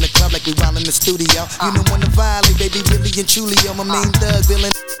 While up in the club like we while in the studio. You know when to violate, baby, really and truly, yo. My main thug,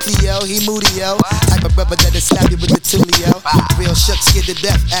 villain, yo. He moody, yo. Type of brother that'll slap you with the tulio. Real shook, scared to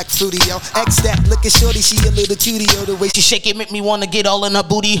death, act fruity, yo. X that, look at shorty, she a little cutie, yo. The way she shake it make me wanna get all in her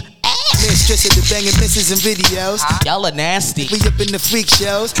booty. Mistress of the banging misses and videos. Y'all are nasty. We up in the freak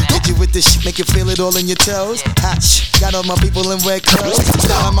shows. Hit you with this shit, make you feel it all in your toes. Hot got all my people in red clothes.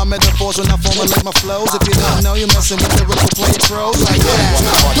 Styling my metaphors when I formulate my flows. If you don't know, you're messing with lyrical play pros like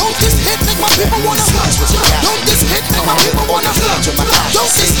that. Don't this hit make my people wanna? Don't this hit make my people wanna?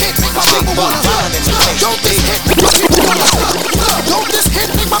 Don't this hit make my people wanna? Don't this hit make my people wanna? Don't this hit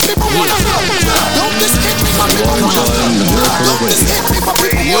make my people wanna? Don't this hit make my people wanna? Don't this hit make my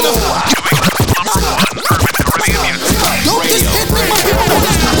people wanna? Don't this hit make my people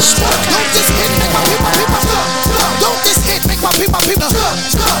wanna? Don't this hit make my people wanna? Don't this hit make my people wanna?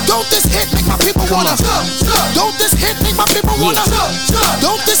 Don't this hit make my people wanna? Don't this hit make my people wanna?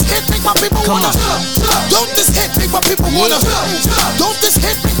 Don't this hit make my people wanna? Don't this hit make my people wanna? Don't this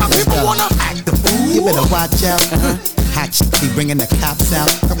hit make my people wanna? Act the fool. You better watch out. Hot shit be bringing the cops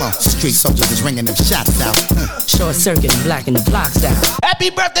out. Come on, street soldiers is ringing them shots out. Short circuit and blacking the blocks down. Happy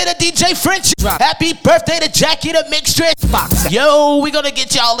birthday to DJ French. Happy birthday to Jackie the Mixtress. Yo, we gonna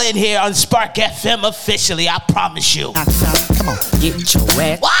get y'all in here on Spark FM officially. I promise you. Come on, get your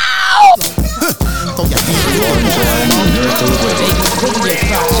ass. Wow! Throw your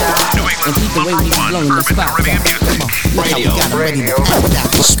and keep the way we blowing the spot. Come on, look how we got ready to act out.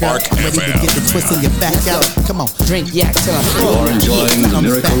 Spark ready to get the twist in your back out. Come on, drink yak till I'm You are enjoying the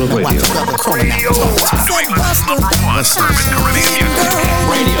miracle of radio.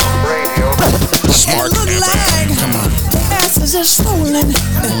 Spark FM. Come on. Asses are swollen.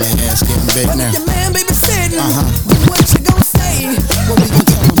 Man, ass getting big now. Your man, baby, sitting. What you gon' say? What we gon'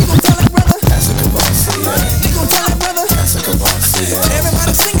 tell him? You gon' tell that brother? That's a Kavasi. You gon' tell that brother? That's a Kavasi.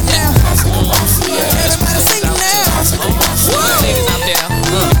 Everybody singing now. Everybody singing now. Ladies out there,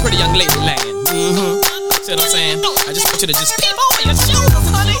 pretty young lady land. See what I'm saying? I just want you to just keep over your shoulders,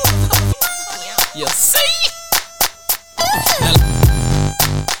 honey. You see?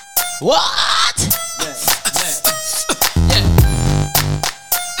 What?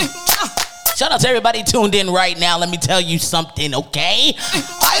 Shout out to everybody tuned in right now. Let me tell you something, okay?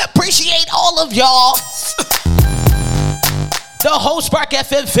 I appreciate all of y'all. The whole Spark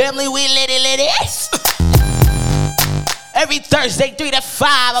FM family, we lit it. Every Thursday, 3 to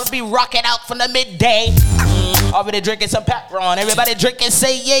 5, I'll be rocking out from the midday. Already drinking some Patron. Everybody drinking,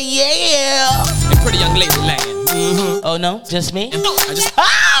 say yeah. And pretty young lady land. Oh no, just me? I just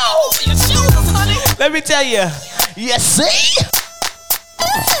your shoulders, honey. Let me tell you. You see?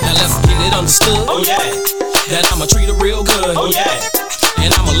 Now let's get it understood. Oh yeah. That I'ma treat her real good. Oh yeah.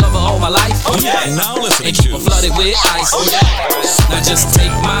 And I'ma love her all my life. Oh yeah. Now listen and keep her flooded with ice. Oh yeah. Now just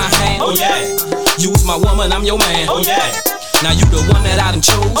take my hand. Oh yeah. You was my woman, I'm your man. Oh yeah. Now you the one that I done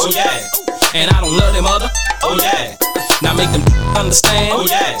chose. Oh yeah. And I don't love them other. Oh yeah. Now make them understand. Oh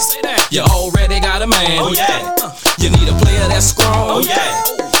yeah. Say that. You already got a man. Oh yeah. You need a player that's strong. Oh yeah.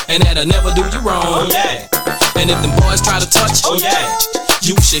 And that'll never do you wrong. Oh yeah. And if them boys try to touch. Oh yeah.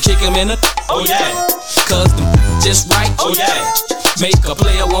 You should kick him in the. Oh yeah. Cause them just right. Oh yeah. Make a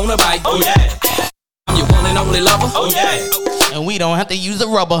player wanna bite. Oh yeah. I'm your one and only lover. Oh yeah. And we don't have to use the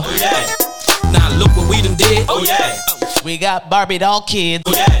rubber. Oh yeah. Now look what we done did. Oh yeah. We got Barbie doll kids.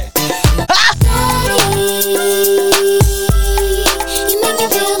 Oh yeah. You make me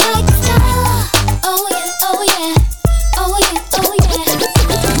feel like a star. Oh yeah, oh yeah, oh yeah, oh yeah.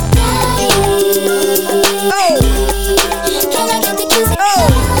 Can I get the kiss? Oh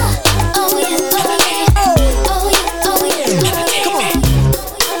yeah, oh yeah, oh yeah. Come on.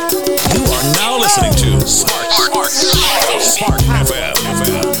 You are now listening to Spark FM.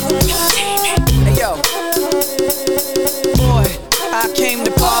 Hey yo, boy, I came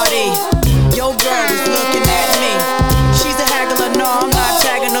to party. Your girl was looking at me. She's a haggler, no, I'm not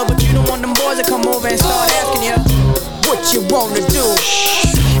tagging her, but you don't want them boys to come over and start asking you what you wanna do,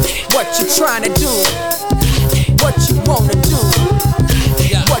 what you trying to do, what you wanna do,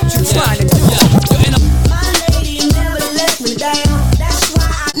 what you trying to do. My lady never let me down. That's why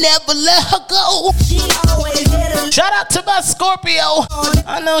I never let her go. She always get a shout out to my Scorpio.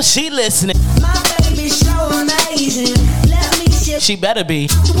 I know she listening. My baby so amazing. Let me She better be.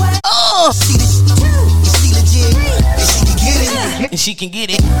 See the jig, you see the get it. And she can get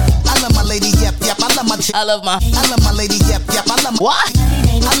it. I love my lady, yep, yep. I love my chick. I love my lady, yep, yep. I love my what?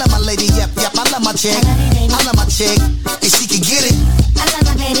 I love my lady, yep, yep. I love my chick. I love my chick, and she can get it. I love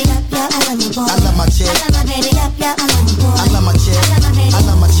my lady, yep, yep. I love my boy. I love my chick. I love my lady, yep, yep. I love my boy. I love my chick. I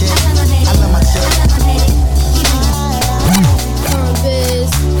love my chick. I love my chick. Biz,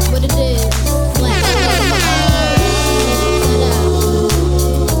 what it is?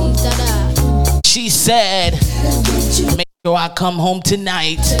 She said, make sure I come home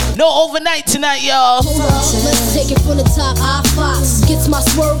tonight. No overnight tonight, y'all. Hold up, let's take it from the top. I Fox gets my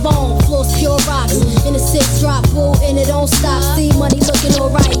swerve on, floors pure rocks. In a 6 drop, bull, and it don't stop. See money looking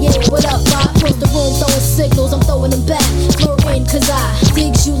alright, yeah. What up, Bob? Close the room, throwing signals, I'm throwing them back. Flirting, cause I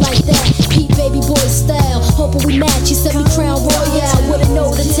digs you like that. Pete baby boy style, hoping we match. She said me crown royale with a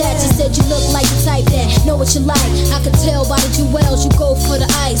note attached. She said you look like the type that know what you like. I could tell by the jewels, you go for the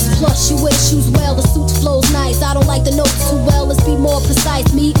ice. Plus you wear shoes well, the suit flows nice. I don't like the notes too well, let's be more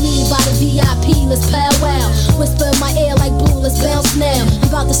precise. Meet me by the VIP, let's powwow. Whisper in my ear like blue, let's bounce now. I'm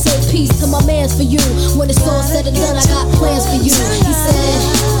about to say peace to my mans for you. When it's all said and done, I got plans for you. He said,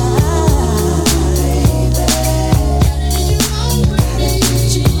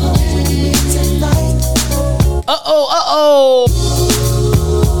 uh-oh.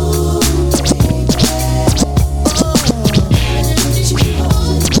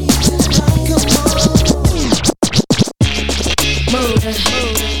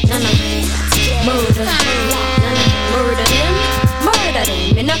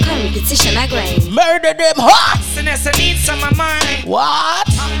 Murder them, huh? Since I need some of mine. What?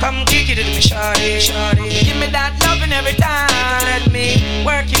 Come kick it with me, shawty, shawty. Give me that loving every time. Let me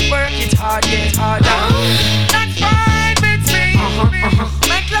work it hard, get harder. That's fine with me.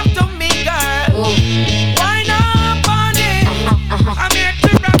 Make love to me, girl. Why not on it? I'm here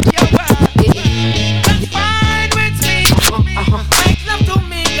to rock your world. That's fine with me. Make love to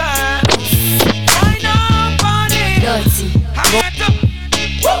me, girl. Why not on it? I'm here to.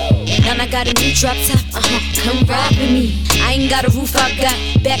 I got a new drop top, come ride with me. I ain't got a roof, I got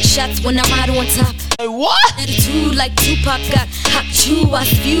back shots when I ride on top. Hey, what? Attitude like Tupac got hot chew, I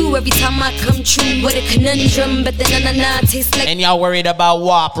spew every time I come true. With a conundrum, but then na tastes like. And y'all worried about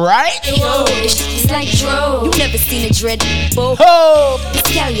WAP, right? Yo, it's like Dro. You never seen a dread before. Oh,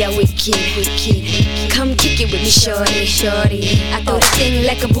 yeah, wicked. Come kick it with me, shorty. I throw the thing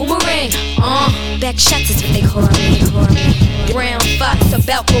like a boomerang. Back shots is what they call me. Brown fox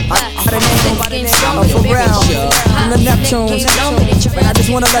about go by. For real, from the Neptunes. And I just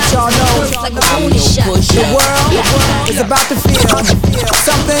wanna let y'all know the world is about to feel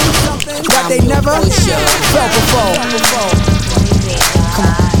something that they never felt before.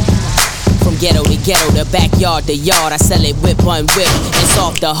 From ghetto to ghetto, the backyard to yard, I sell it whip on whip and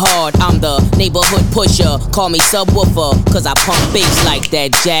soft to hard. I'm the neighborhood pusher, call me subwoofer, cause I pump bass like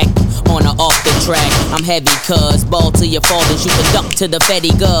that, Jack. On or off the track, I'm heavy cuz ball till you fall and shoot the duck to the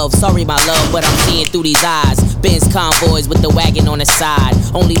Fetty Gov. Sorry my love, but I'm seeing through these eyes. Benz convoys with the wagon on the side.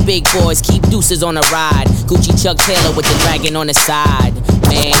 Only big boys keep deuces on the ride. Gucci Chuck Taylor with the dragon on the side.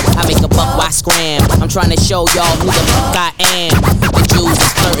 Man, I make a buck while scram. I'm trying to show y'all who the fuck I am. The Jews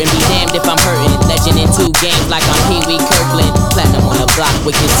is flirting, be damned if I'm hurting. Legend in 2 games like I'm Pee Wee Kirkland. Platinum on the block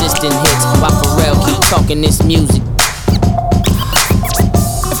with consistent hits. While Pharrell keep talking this music.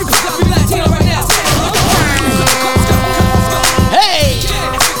 Hey!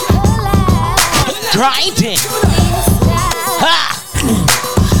 Grinding! Ha!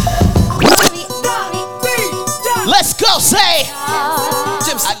 Let's go, say!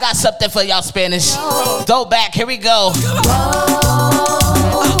 I got something for y'all Spanish. Throwback, here we go.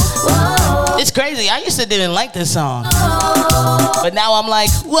 It's crazy. I used to didn't like this song. But now I'm like,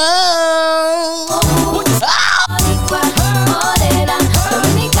 whoa!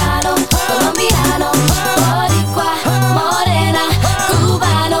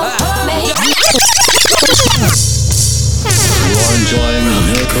 You are enjoying the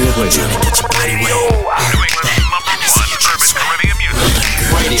miracle of radio.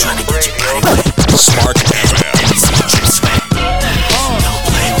 Spark FM.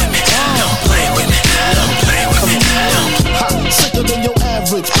 Sicker than your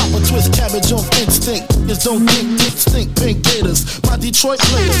average. Pop a twist cabbage off instinct. Just don't think, stink, pink gators. My Detroit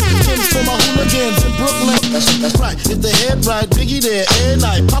players. Tim's for my hooligans in Brooklyn. That's right. If the head right, Biggie there, and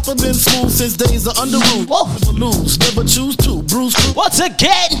I. Papa been smooth since days of under rule. Never lose, never choose to. Bruce. Once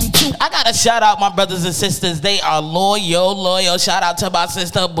again, I gotta shout out my brothers and sisters. They are loyal. Shout out to my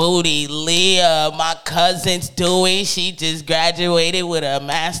sister Booty, Leah, my cousin's Dewey. She just graduated with a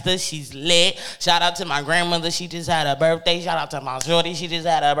master's. She's lit. Shout out to my grandmother. She just had a birthday. Shout out to my shorty. She just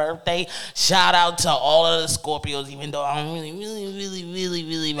had her birthday. Shout out to all of the Scorpios, even though I don't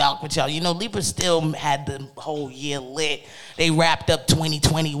really rock with y'all. You know, Libra still had the whole year lit. They wrapped up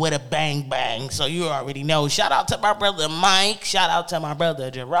 2020 with a bang bang. So you already know. Shout out to my brother Mike. Shout out to my brother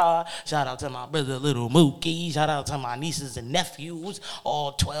Gerard. Shout out to my brother Little Mookie. Shout out to my nieces and nephews,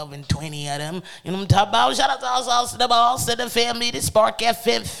 all 12 and 20 of them. You know what I'm talking about? Shout out to us, the boss, to the family, the Spark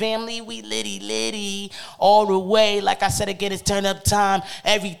FM family. We litty all the way. Like I said again, it's turn up time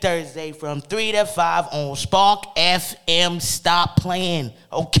every Thursday from 3 to 5 on Spark FM. Stop playing,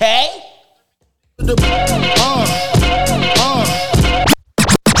 okay?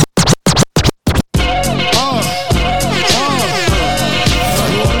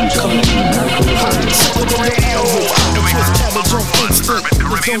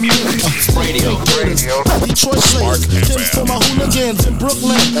 Detroit slaves, Tim's for my hooligans in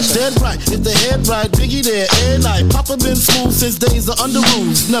Brooklyn. Dead right, if the head right, Biggie there, and I. Papa been smooth since days of under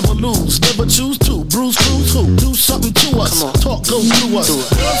rules. Never lose, never choose to. Bruise, cruise, who? Do something to us. Talk, go through us.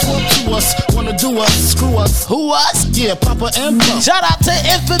 Girls want to us, wanna do us, screw us. Who us? Yeah, Papa and Pump. Shout out to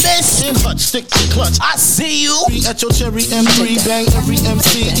Infamous. And Hutch, stick to clutch. I see you. Be at your cherry M3, bang every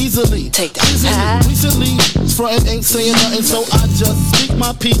MC easily. Take that. Recently, frontin' ain't saying nothing, so I just speak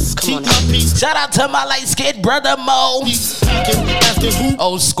my peace, keep my peace. Shout out to my light-skinned brother Mo.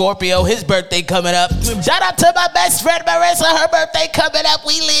 Oh, Scorpio, his birthday coming up. Shout out to my best friend Marissa, her birthday coming up.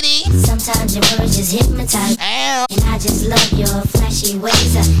 We litty. Sometimes your words just hypnotize. And I just love your flashy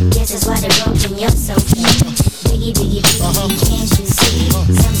ways. Guess that's why they're broken, you're so Biggie, can't you see?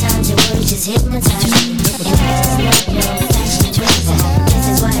 Sometimes your words just hypnotize me. And I just love your flashy ways. Guess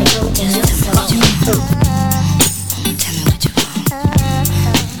that's why they're broken, you're so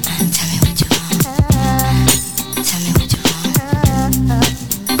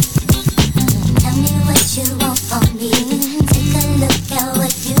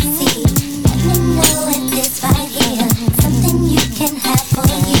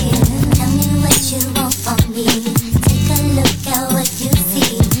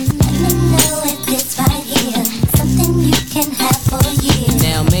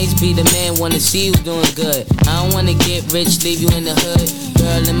wanna see you doing good. I don't wanna get rich, leave you in the hood.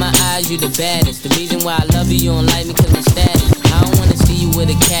 Girl, in my eyes, you the baddest. The reason why I love you, you don't like me cause my status. I don't wanna see you with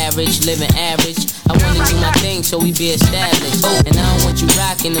a carriage, living average. I wanna do my thing so we be established. And I don't want you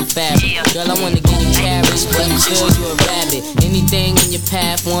rocking the fabric. Girl, I wanna get you carriage, but you feel you a rabbit. Anything in your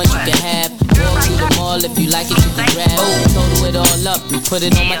path, once you can have. Walk through the mall, if you like it, you can grab it. Total it all up and put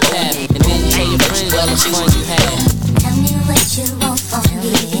it on my tab. And then tell your friends all the fun you had. Tell me what you want from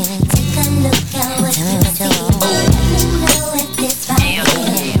me. Take a look at what you see. Let me know if it's right here.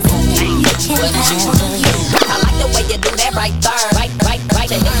 Something you can have. I like the way you do that right there. Right.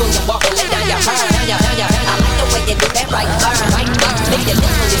 And then when you walk and lay down your hair. I like the way you do that right there. Right. Make your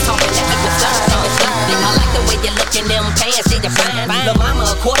lips when you're talking, that make me stir. I like the way you look in them pants, see you fine. The mama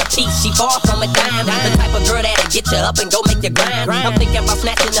a quarter piece, she far from a dime. The type of girl that'll get you up and go make you grind. I'm thinking about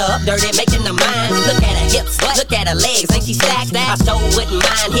snatching her up dirty, making her mine. Look at her hips, look at her legs, ain't she stacked? I sure wouldn't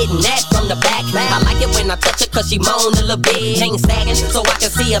mind hitting that from the back. I like it when I touch her cause she moan a little bit. Chain sagging so I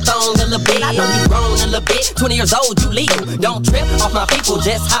can see her thong a little bit. I know you grown a little bit, 20 years old, you legal. Don't trip off my people,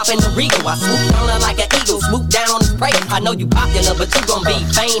 just hop in the Regal. I swoop on her like an eagle, swoop down on the spray. I know you popular, but you gon' be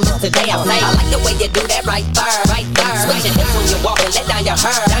famous today. I say, I like the way you do that right there. Switch your hips when you walk and let down your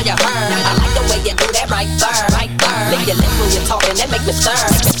hair. I like the way you do that right there. Lick your lips when you're talking, that make me stir.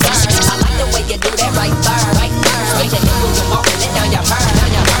 I like the way you do that right there. Switch your hips when you walk and let down your hair.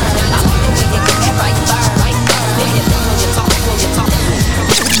 I like the way you do that right there. Lick your lips when you're talking,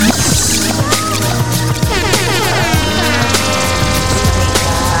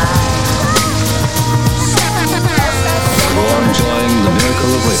 You're enjoying the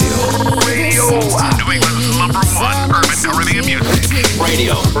miracle of radio. New England's #1 urban Caribbean music.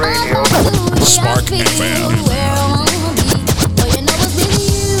 Radio. Spark FM.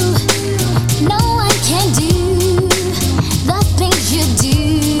 No one can do the things you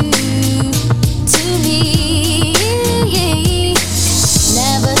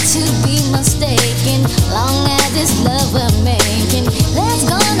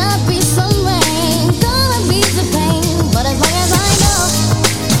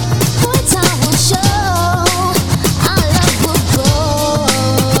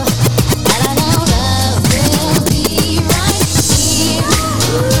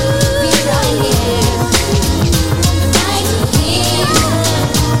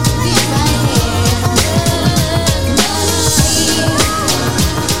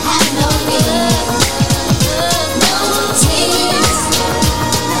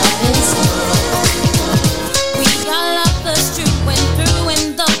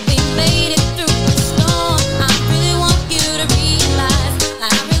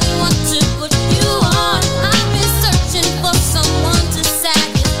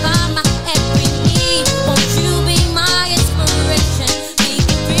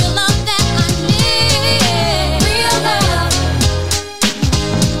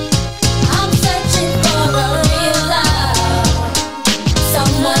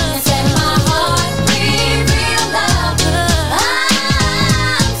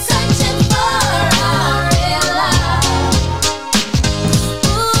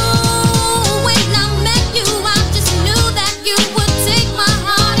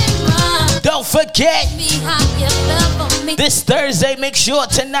forget, this Thursday, make sure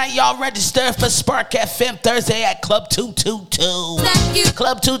tonight y'all register for Spark FM Thursday at Club 222.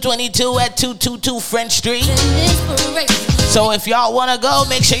 Club 222 at 222 French Street. So if y'all want to go,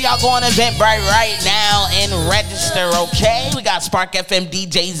 make sure y'all go on Eventbrite right now and register, okay? We got Spark FM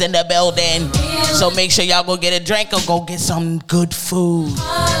DJs in the building. So make sure y'all go get a drink or go get some good food.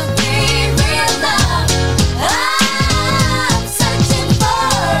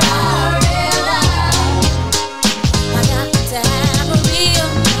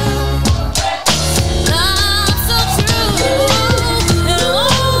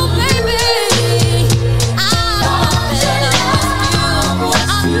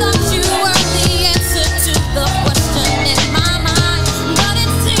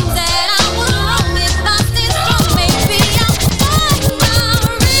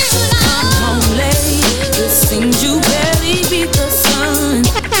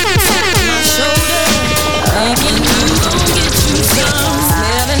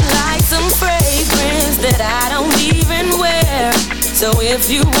 If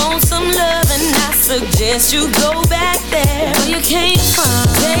you want some loving, I suggest you go back there where you came from.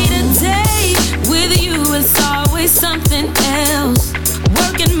 Day to day with you, it's always something else.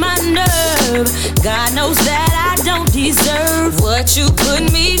 Working my nerve, God knows that I don't deserve what you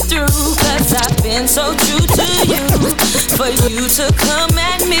put me through. Cause I've been so true to you. For you to come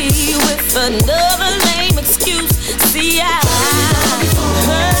at me with another lame excuse. See, I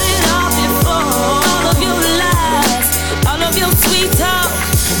heard it all before. All of your lies, all of your sweet talk,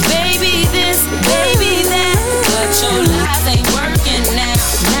 baby this, baby that. But your lies ain't working now.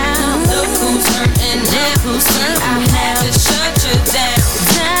 Now look who's hurting now. I had to shut you down.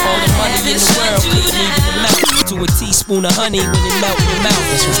 All the money in the world couldn't even amount to a teaspoon of honey when it melt in your mouth.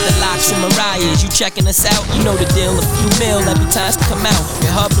 It's the locks from Mariah's. You checking us out? You know the deal. A few mil every time to come out.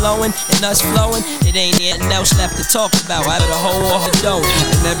 With her blowing and us flowing, it ain't anything else left to talk about. Out of the whole or the dough.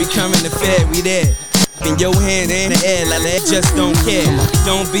 And every coming to Fed, we there. In your hand in the air, like that, just don't care.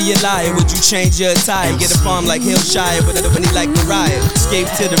 Don't be a liar, would you change your attire? Get a farm like Hillshire, but a money like Mariah. Escape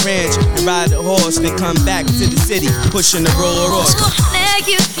to the ranch and ride the horse, then come back to the city, pushing the Rolls Royce. Now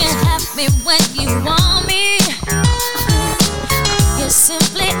you can have me when you want me. You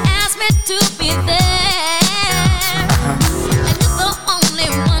simply ask me to be there. And you're the only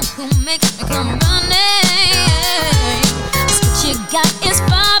one who makes me come running. What you got is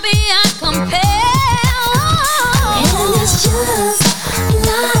far beyond compare. And it's just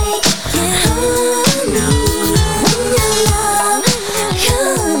like honey when your love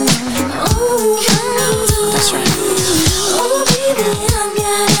comes. Oh, honey. That's right. Oh, baby, I'm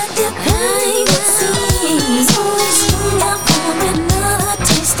got the privacy. So it's enough for another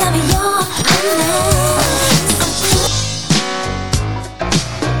taste of your love.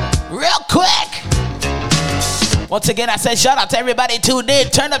 Real quick. Once again, I said shout out to everybody tuned in.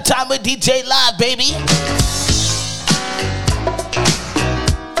 Turn up time with DjLive, baby.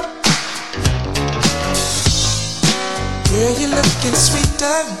 Girl, you're looking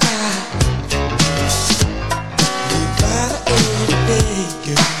sweeter now. You got every day,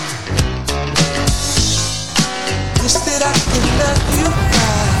 girl. Wish that I could love you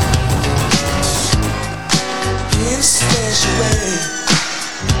right in a special way.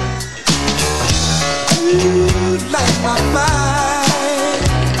 Ooh, like my mind.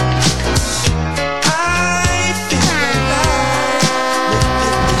 I feel alive.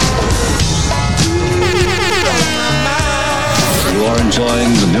 Ooh, like my mind. You are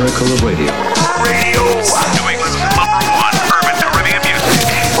enjoying the miracle of radio. Radio, New England's #1 urban Caribbean music.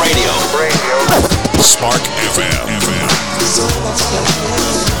 Radio. Spark FM.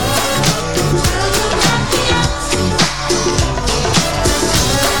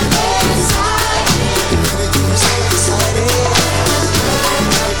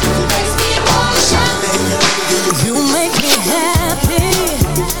 You make me happy.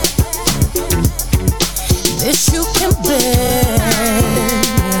 This you can bear.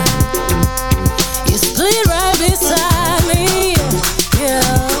 You split right beside me,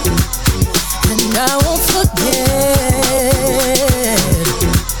 yeah, and I won't forget.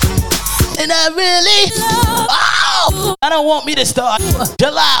 And I really love. I don't want me to start.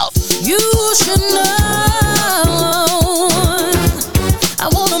 Chill out. You should know. I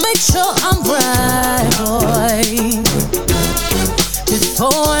wanna make sure I'm right, boy,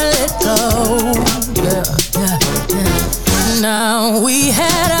 before I let go. Yeah. Now we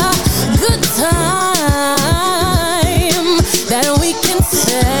had a good time that we can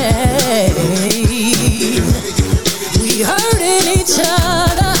say we hurting each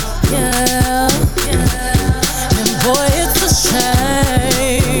other, yeah. And boy, it's a shame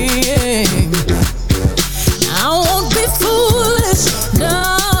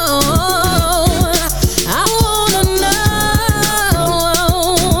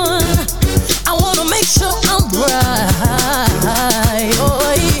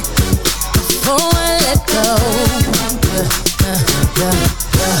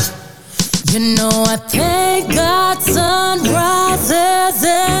You know I thank God sun rises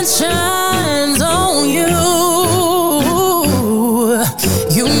and shines on you.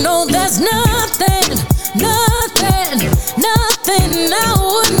 You know there's nothing I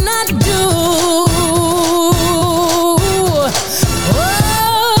would not do.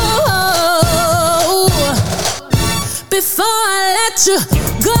 Oh, before I let you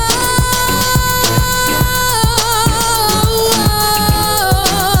go.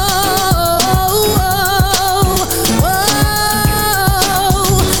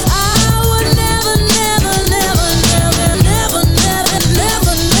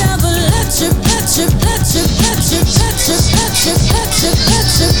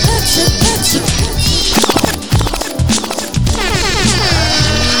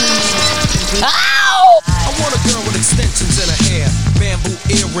 Extensions in her hair, bamboo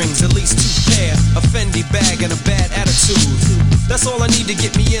earrings, at least 2 pair, a Fendi bag and a bad attitude. That's all I need to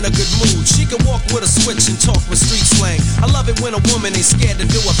get me in a good mood. She can walk with a switch and talk with street slang. I love it when a woman ain't scared to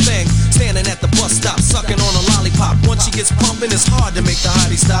do a thing. Standing at the bus stop, sucking on a lollipop. Once she gets pumping, it's hard to make the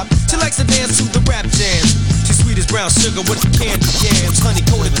hottie stop. She likes to dance to the rap jams. She's sweet as brown sugar with candy yams. Honey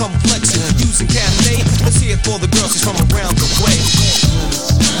coated complexion, using Cabernet. Let's hear it for the girl, she's from around the way.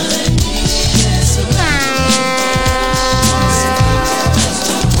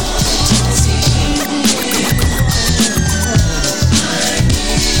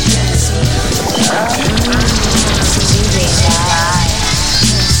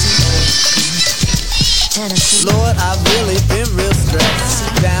 Lord, I've really been real stressed,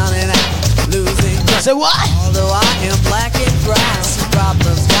 down and out, losing. Say what? Although I am black and brown,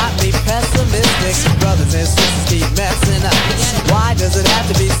 problems got me pessimistic. Brothers and sisters keep messing up. Why does it have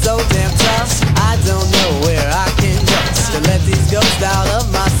to be so damn tough? I don't know where I can go to let these ghosts out of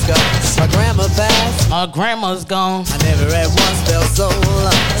my skull. My grandma passed. My grandma's gone. I never had once felt so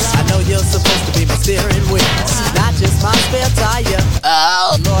alone. I know you're supposed to be my steering wheel, not just my spare tire.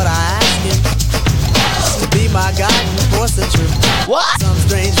 Oh, Lord, I ask you to be my guiding force and truth. What? Some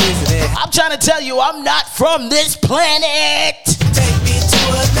strange reason I'm trying to tell you, I'm not from this planet. Take me to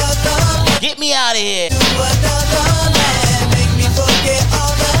another. Get me out of here. To another land. Make me forget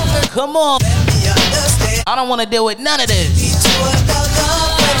all the hurt. Come on. Let me understand. I don't want to deal with none of this. Take me to another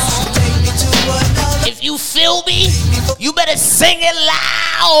place. Take me to another. If you feel me, you better sing it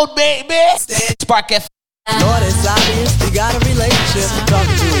loud, baby. Spark F. Lord, it's obvious we got a relationship,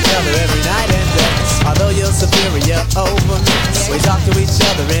 talking to each other every night and day. Although you're superior over me, we talk to each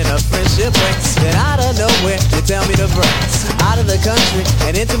other in a friendship way. Then out of nowhere, you tell me to break out of the country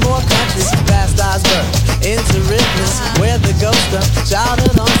and into more countries, past Osborne, into Richmond, where the ghost of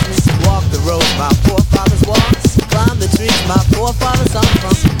childhood haunts me. Walk the roads my forefathers walked, climb the trees my forefathers hung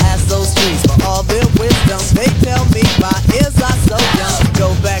from. Ask those trees for all their wisdom. They tell me my ears are so young. Go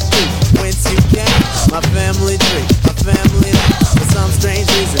back to whence you came. My family tree, my family name. For some strange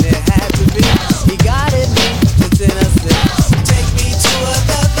reason it had to be. He guided me to Tennessee. Take me to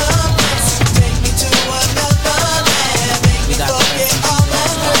another place. Take me to another land. Make me forget all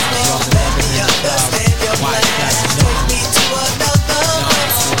that hurt me. Let me understand your plan. Take me to another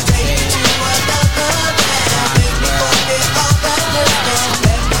place. Take me to another land. Make me forget all that hurt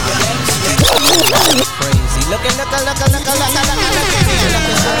me. Let me crazy. Looking.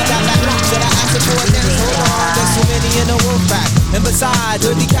 There's too many in the wolf pack. And besides,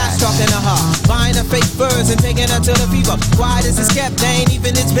 dirty cats talking to her, buying her fake furs and taking her to the fever. Why does this kept? They ain't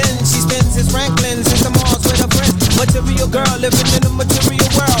even his bin. She spends his Franklins and the malls with her friends. Material girl living in a material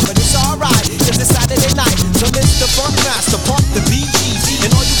world, but it's alright, cause it's Saturday night. So Mr. Funk Master, pump the BGs.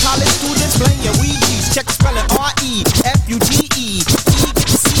 And all you college students playing your Ouija's. Check the spelling R-E-F-U-G-E. Get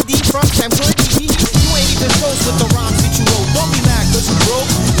the CD from Sam Goody. You ain't even close with the rhymes that you wrote. Don't be mad cause you broke.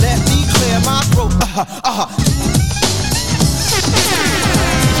 Let me clear my throat.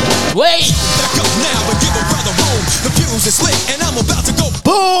 Wait. Back up now and give a brother room. The fuse is lit and I'm about to go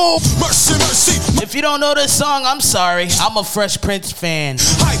boom. Mercy, mercy. If you don't know this song, I'm sorry. I'm a Fresh Prince fan.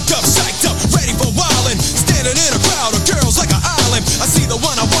 Hyped up, psyched up, ready for wildin'. Standing in a crowd of girls like an island. I see the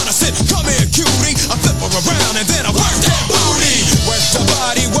one I wanna sit. Come here, cutie. I flip her around and then I work that booty. Work the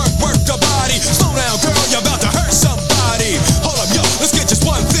body, work the body. Slow down, girl, you're about to hurt somebody. Hold up, yo, let's get just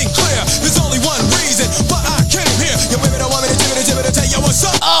one thing clear. There's only one reason why I came here. You women don't want me to tell you what's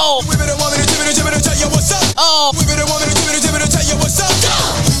up. Oh. Women don't want me to tell you what's up. Oh. Women don't want me to tell you what's up.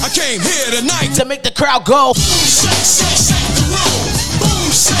 I came here tonight to make the crowd go. Boom, shake, shake, shake the room.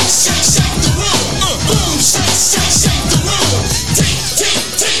 Boom, shake, shake, shake the room. Boom, shake, shake, shake the room. Tick, tick,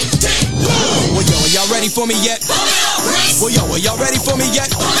 tick, tick, boom. Well, yo, are y'all ready for me yet? Well, yo, are y'all ready for me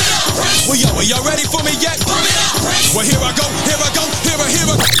yet? Well, yo, are y'all ready for me yet? Well, here I go, here I go, here I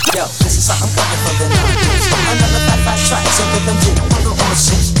go. Yo, this is so I'm coming for the night. Another fat track, so with them do on the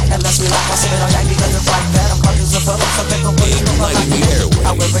shit. And let's relax, I'll sit it on yak because it's like that. I'm cautious of fellas, so pick up what you know about like it.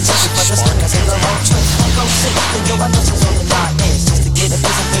 I will protect you for the skin, that's in the wrong trick. I'm gon' sit, then yo, I know she's on the 9 inch. Just to get a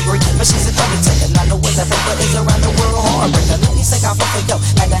piece of degree, but she's an undertaker. Not know what that paper is around the world, heartbreaker. Let me say, I'll fuck for yo,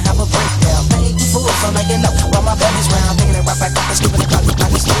 like I have a breakdown. Pay you fools, so like you know, while my belly's round, thinking it right back up and skipping the clock,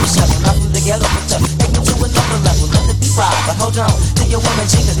 like it's still seven. Nothing together, put up, take you to another level. Let it be fried, but hold on, to your woman,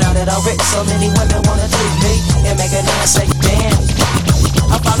 cause now that I'm rich, so many women wanna do me and make a dance say, damn.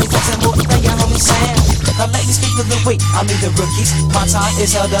 I'm finally flexing more than your homie Sam. Now let me speak of the week, I mean the rookies. My time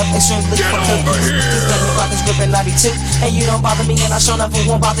is held up extremely for cookies. This gun clock is gripping 92, and you don't bother me, and I sure enough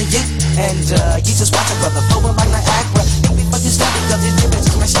won't bother you. And you just watch a brother flowing like Niagara. Think me fucking stop because these images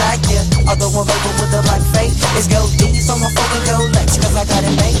can stack ya. Although I'm labeled with the black fate, it's go deep, so my fucking go legs, cause I got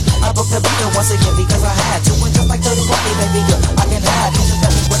it made. I booked the beat once again because I had to, and just like 30 40, baby girl, I can hide. You just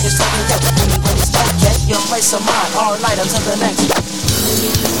let me work this time and get when it's okay. Your place of mine, all night until the next.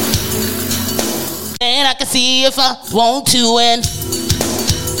 Then I can see if I want to win.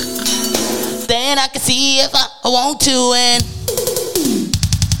 Then I can see if I want to win.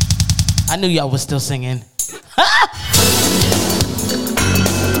 I knew y'all was still singing.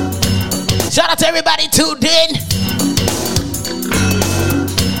 Shout out to everybody tuned in.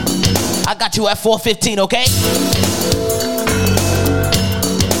 I got you at 4:15, okay?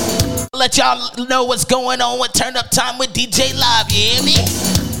 Let y'all know what's going on with Turn Up Time with DjLive, you hear me?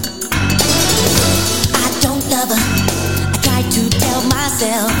 I don't love her, I try to tell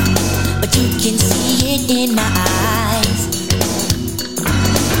myself, but you can see it in my eyes.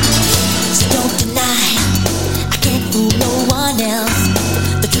 So don't deny, I can't fool no one else.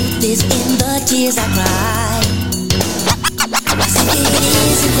 The truth is in the tears I cry. I say it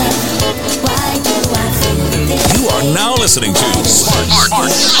isn't love, why do I feel this? You are now listening to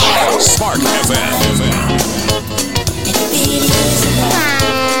Spark FM. And if it isn't love,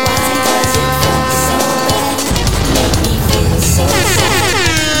 why does it feel so bad? Make me feel so sad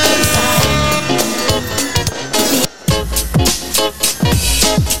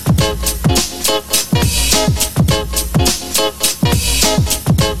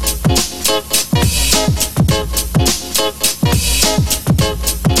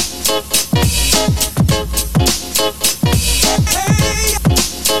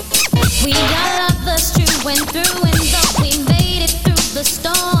We got others true went through, and though we made it through the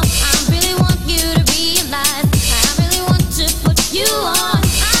storm, I really want you to realize, I really want to put you on.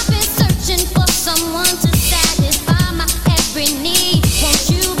 I've been searching for someone to satisfy my every need. Won't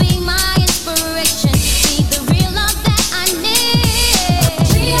you be my inspiration? Be the real love that I need.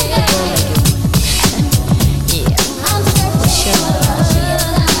 Real love. Yeah. I'm searching for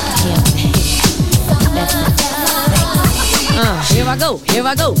Here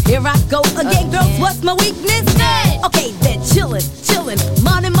I go again, girls. What's my weakness? Okay, then chillin',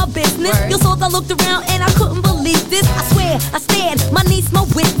 minding my business. You saw I looked around and I couldn't believe this. I swear, I stand, my niece, my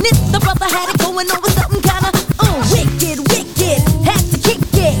witness. The brother had it going on with something kinda wicked. Had to kick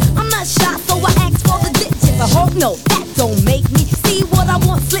it. I'm not shy, so I asked for the digits. I hope no, that don't make me see what I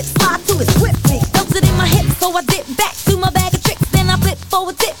want. Slip, slide to it swiftly. Felt it in my hips, so I dip back to my bag of tricks. Then I flip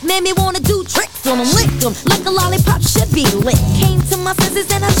forward, dip, made me wanna do tricks on them, lick them like a lollipop should be lit. Came to my senses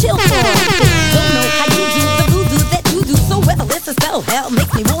and I chill for a bit. Don't know how you do the voodoo that you do so well. It's a spell, hell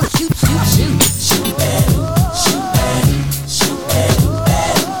makes me wanna shoot. You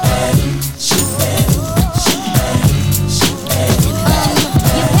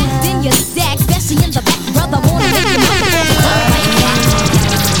packed in your stack, especially in the back, brother. Wanna make your motherfucker up right now.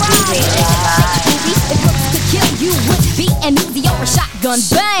 If looks could kill you, would be an Uzi or a shotgun.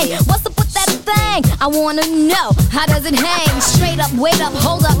 Bang! What's up with that thing? I wanna know, how does it hang? Straight up, wait up,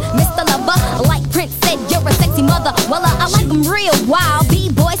 hold up, Mr. Lover. Like Prince said, you're a sexy mother. Well, I like them real wild.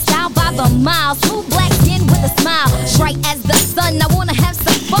 B-boy style by the mile. Smooth black skin with a smile. Bright as the sun, I wanna have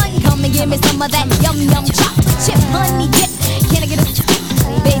some fun. Come and give me some of that yum chocolate chip honey dip. Can I get a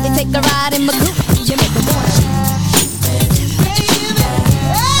baby, take a ride in my coupe. You make me wanna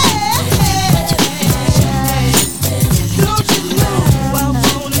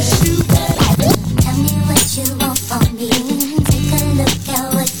Tell me what you want from me. Take a look at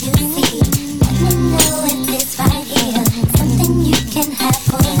what you see. Let me know if it's right here. Something you can have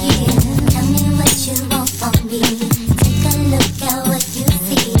for years. Tell me what you want from me. Take a look at what you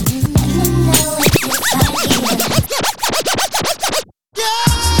see. Let me know if it's right here.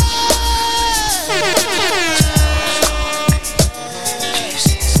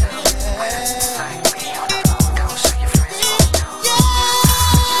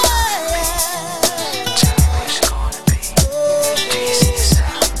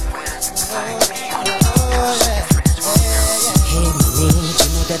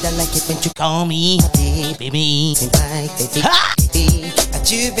 Call me baby. Ha!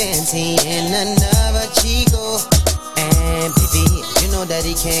 But you've been seeing another Chico. And baby, you know that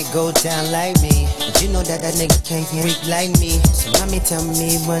he can't go down like me. But you know that that nigga can't freak like me. So mommy, tell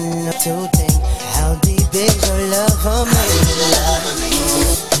me one or two things. How deep is your love for me?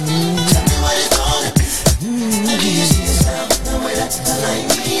 Tell me what it's gonna be. Do you see yourself the way that you like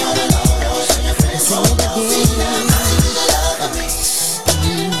me on the low low? So your friends won't know me. Love me.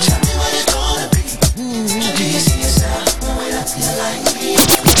 Tell me what it's gonna be. Do you see yourself the way that you like me on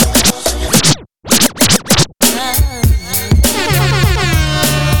the low low? So your friends.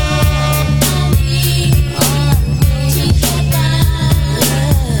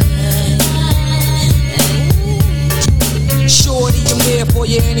 For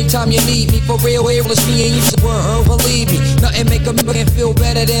you anytime you need me, for real, it was me and you were believe me. Nothing make a man feel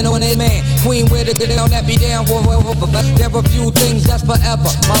better than on a man. Queen with a good on that be down for there are few things that's forever.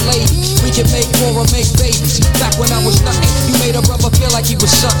 My lady, we can make more or make babies. Back when I was nothing, you made a brother feel like he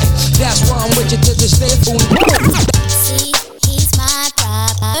was something. That's why I'm with you to this day. See, he's my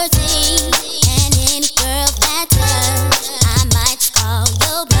property, and any girl that does, I might just call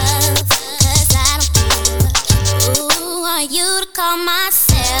your bluff, 'cause I don't give who are you to call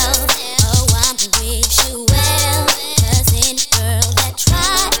myself. Oh, I'm gonna wish you well, 'cause any girl that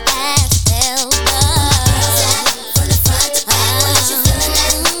tried has failed. From the front to back, what you feeling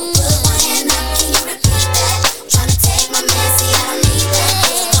that? Put one hand up, can you repeat that? Tryna take my man, see I don't need that.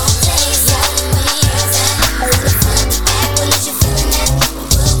 It's gon' take some years. From the front to back, what you feeling that?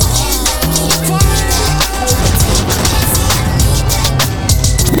 Put one hand up, can you repeat that? Tryna take my man, see I don't need that.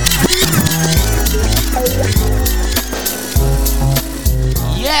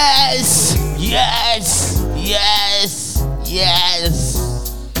 Yes, yes, yes, yes.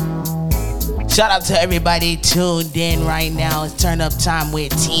 Shout out to everybody tuned in right now. It's turn up time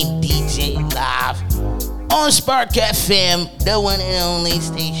with Team DJ Live on Spark FM, the one and only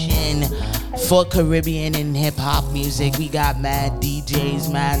station for Caribbean and hip hop music. We got mad DJs,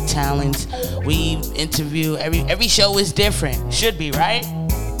 mad talents. We interview every show is different. Should be, right?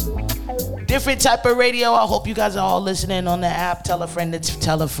 Different type of radio. I hope you guys are all listening on the app. Tell a friend to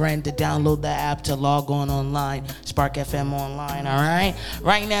download the app, to log on online. Spark FM online, all right?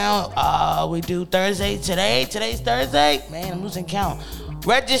 Right now, we do Thursday today. Today's Thursday. Man, I'm losing count.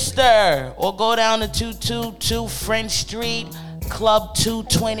 Register or go down to 222 French Street, Club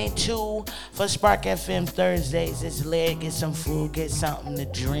 222 for Spark FM Thursdays. It's lit. Get some food, get something to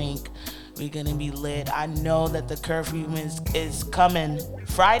drink. We're gonna be lit. I know that the curfew is coming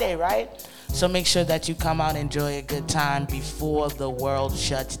Friday, right? So make sure that you come out and enjoy a good time before the world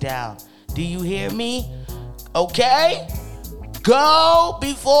shuts down. Do you hear me? Okay? Go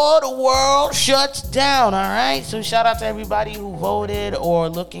before the world shuts down, all right? So shout out to everybody who voted or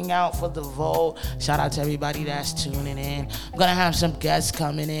looking out for the vote. Shout out to everybody that's tuning in. I'm going to have some guests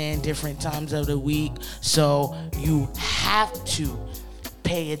coming in different times of the week. So you have to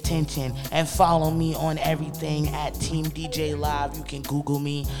pay attention and follow me on everything at Team DJ Live. You can Google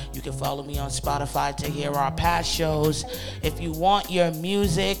me. You can follow me on Spotify to hear our past shows. If you want your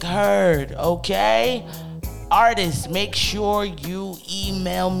music heard, okay? Artists, make sure you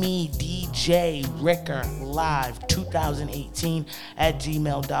email me DJRickerLive2018 at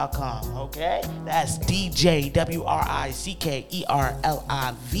gmail.com, okay? That's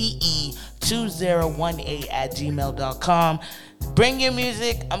DJWRICKERLIVE2018 at gmail.com. Bring your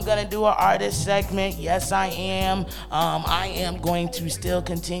music. I'm going to do an artist segment. Yes, I am. I am going to still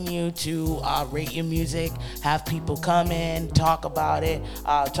continue to rate your music, have people come in, talk about it,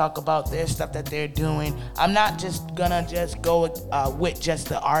 talk about their stuff that they're doing. I'm not just going to just go with just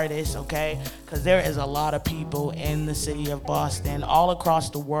the artist, okay? Because there is a lot of people in the city of Boston, all across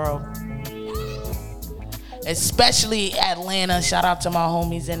the world, especially Atlanta. Shout out to my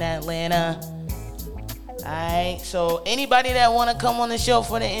homies in Atlanta. Alright, so anybody that want to come on the show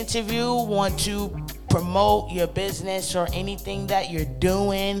for the interview, want to promote your business or anything that you're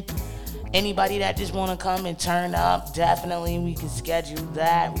doing, anybody that just want to come and turn up, definitely we can schedule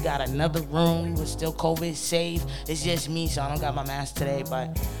that. We got another room. We're still COVID safe. It's just me, so I don't got my mask today,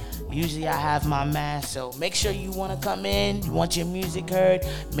 but usually I have my mask. So make sure you want to come in, you want your music heard,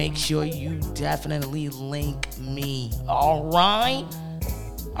 make sure you definitely link me. Alright?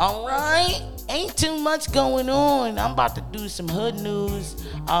 Ain't too much going on. I'm about to do some hood news.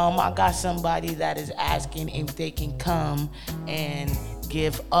 I got somebody that is asking if they can come and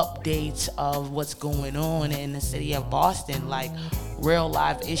give updates of what's going on in the city of Boston. Like, real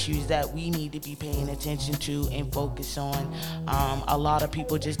life issues that we need to be paying attention to and focus on. A lot of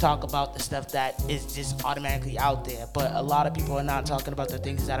people just talk about the stuff that is just automatically out there, but a lot of people are not talking about the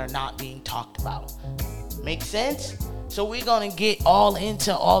things that are not being talked about. Make sense? So we're gonna get all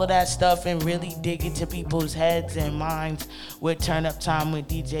into all of that stuff and really dig into people's heads and minds with Turn Up Time with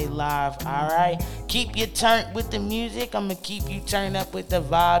DjLive. Alright? Keep you turned with the music. I'm gonna keep you turned up with the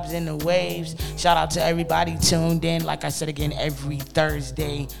vibes and the waves. Shout out to everybody tuned in. Like I said again, every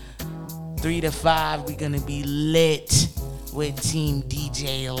Thursday, 3 to 5, we're gonna be lit with Team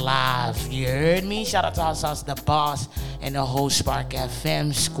DjLive. You heard me? Shout out to Hot Sauce the Boss and the whole Spark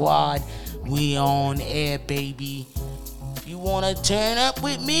FM squad. We on air, baby. If you wanna turn up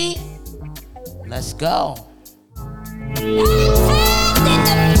with me, let's go. You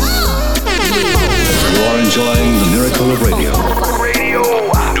are enjoying the miracle of radio.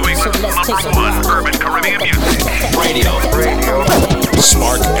 Doing fun urban Caribbean music. Radio.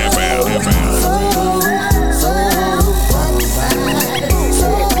 Spark FM.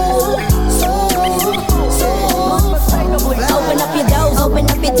 Open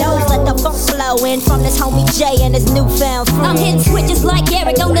up your doors, let the funk flow in from this homie Jay and his newfound friend. I'm hitting switches like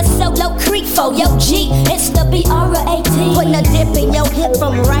Eric on the solo creek for yo G. It's the BRAT. Putting a dip in your hip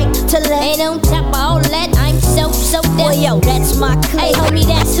from right to left. And on top of all that, I'm so deaf. Boy, yo, that's my clique. Hey, homie,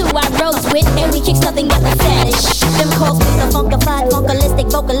 that's who I rose with. And we kicks nothing but the fetish. Them calls me the funkified,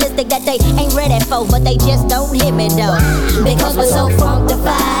 funkalistic, vocalistic that they ain't ready for, but they just don't hit me though. Because we're so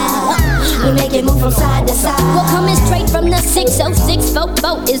funkified. We make it move from side to side. We're coming straight from the 606 4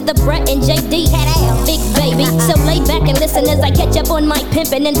 is the Brett and JD. Big baby. So lay back and listen as I catch up on my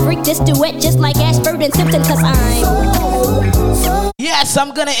pimpin' and freak this duet just like Ashford and Simpson, cause I'm. Yes,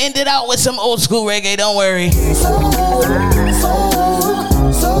 I'm gonna end it out with some old school reggae, don't worry.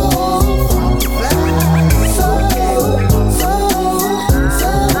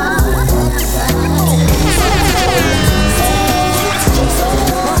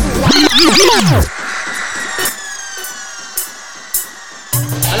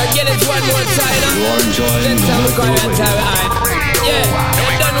 I'll get it one more time. You are enjoying the miracle of radio.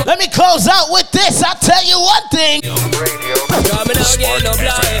 Let me close out with this. I'll tell you one thing. Coming out again, no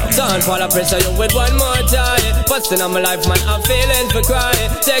blind. Don't fall, I pressure you with one more time. Busting on my life, man, I'm feeling for crying.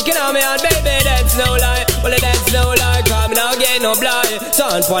 Taking on me out, baby, that's no lie. Well, that's no lie. Coming out again, no blind.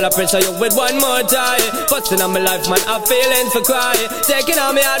 Don't fall, I pressure you with one more time. Busting on my life, man, I'm feeling for crying. Taking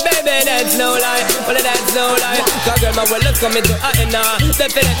on me out, baby, that's no lie. Well, that's no lie. Cause girl, my well, let's come into a now.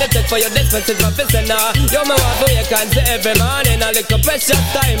 Definitely take for your distance, it's my business now. You're my wife, who you can see every morning. A little precious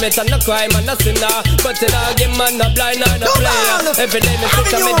time, it's a no crime and no sinner. But till I give man, no blind, no player. Every day, me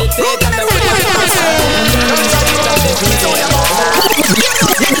sit and meditate and I pray.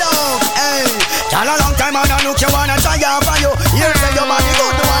 Y'all a long time and I look you wanna try out for you. Here say your body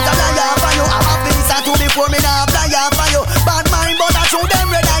good, you want to fly out for you. I'm a visa to before me now fly out for you. Bad mind but I show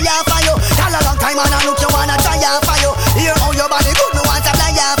them red eye out for you. Y'all a long time and I look you wanna try out for you. Here how your body good, you want to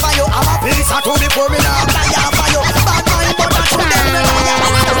fly out for you. I'm a visa to before me now fly out for you. Bad mind but I show them red eye out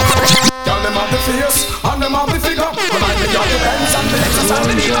for you. Y'all them have the face and them have the figure. But I think y'all the hands and the exercise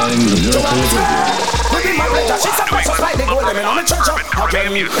and the leader. Within my pleasure, she's a precious like the gold. I'm a treasure.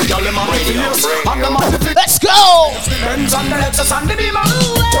 Again, y'all them have the face and them have the figure. Let's go! Hands and the exercise and the beamer.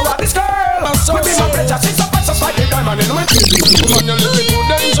 You are this girl. Within my pleasure, she's a precious like the diamond. Woman, you're living too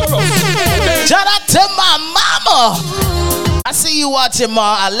dangerous. Shout out to my mama. I see you watching,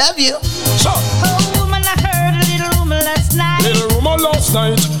 Ma. I love you. So, woman, I heard a little rumor last night. Little rumor last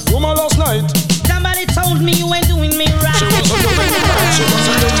night. Rumor last night. Somebody told me you ain't doing me right. She wasn't doing me right. She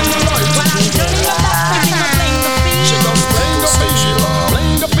wasn't doing me right. Well, I'm telling you about playing the field. She just playing the field.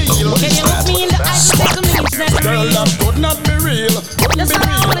 Playing the field. Can you look me in the eyes and take a minute? Girl, that could not be real. Couldn't That's be all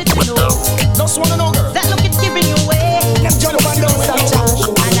I real. wanted to know. Just wanna know, girl. That look it's giving you away. Them jump and down some charge.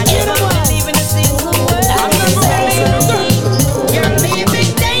 And I never believe in a single word. I never believe that. You're living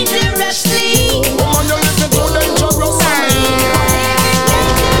dangerously. Woman, you're living too dangerously.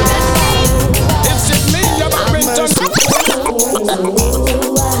 Is it me you're bring to?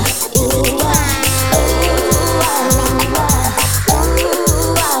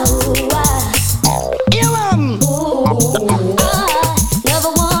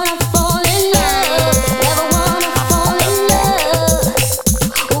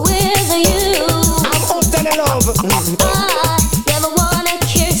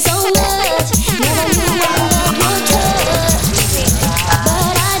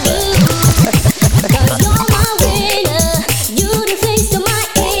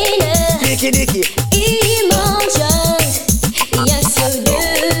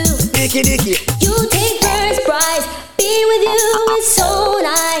 You take first prize, be with you is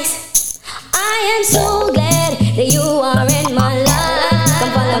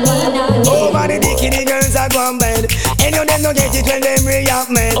no get it when them react,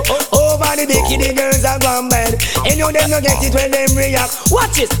 man. Over the dicky, the girls are gone bad. And you them no get it when them react.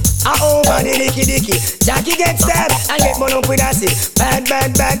 Watch it. Over the dicky. Jackie gets stabbed and get bun up with a stick. Bad,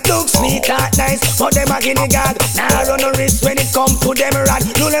 look sweet, that nice. But them a guinea god. Now run no risk when it come to them rad.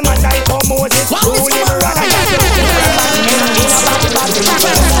 Do them a die for Moses. Do them rad. I got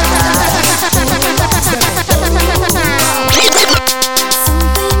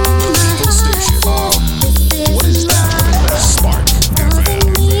What is that? Spark FM.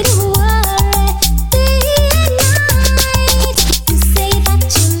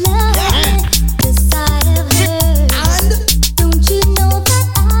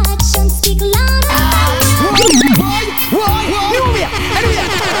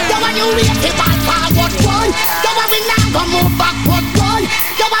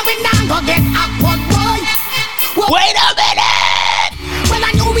 Wait a minute! Well,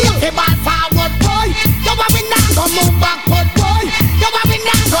 I know we'll get back forward, boy. You want me now go move backward, boy. You want me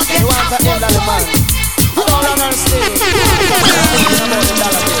now go get backward, boy. Hold on and stay.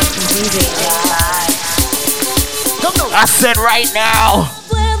 I said right now.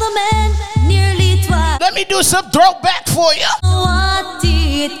 Let me do some throwback for you. What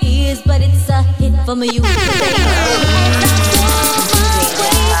it is, but it's a hit for me. You I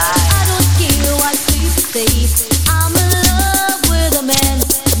don't care what people say. I'm in love with a man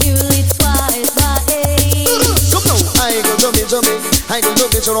nearly twice my age. I go jumping. I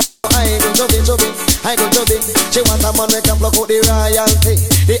go jumping. She want a man who can block out the royalty.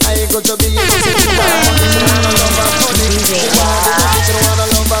 The I go jumping.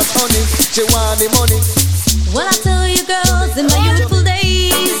 She want the money. When I tell you girls in my youthful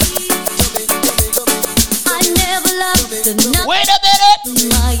days, I never loved enough. Wait a minute.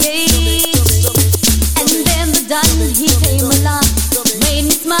 My age. And then the done he came along, made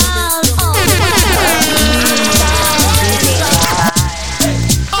me smile all the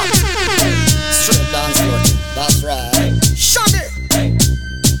Straight dance floor. That's right. Shut it.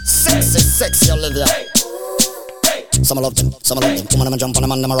 Sexy Olivia. Some love them. Woman, I'm jump on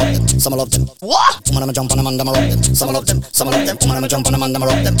them and I'm rock them. Some love them. What? Woman, I'm jump on them and I'm rock them. Some love them. Woman, I'm jump on them and I'm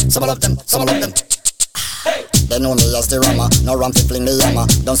rock them. Some love them. They know me as the rammer, no ram to fling the hammer.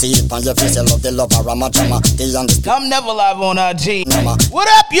 Don't see it on your face, you love the lover, rama drama. I'm never live on IG. What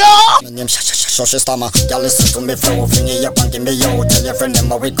up, y'all? My name so she stammer. Y'all listen to me flow, fling it up and give me yo. Tell your friend them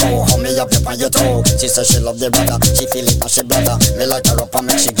how we go, hold me up on your toe. She says she love the brother, she feel it and she blather. Me light her up and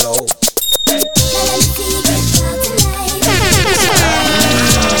make she glow.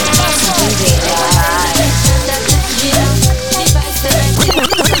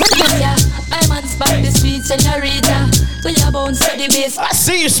 I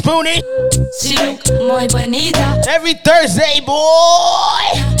see you, Spoonie. She look muy bonita. Every Thursday, boy.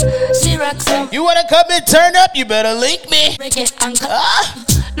 She rocks up. You wanna come and turn up? You better link me.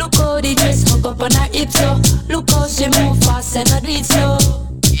 Look how the dress hung up on her hips, so look how she move fast and I do it slow.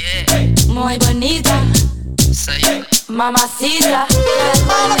 Yeah, muy bonita. Mamacita.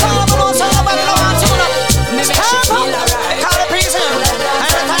 Maybe she feel alright. Call the prison.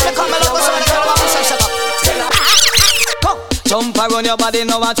 Every time they come along, so they come along, so shut up. Jump around your body,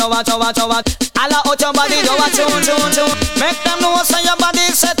 no watch. All out your body, no watch, tune. Make them know say your body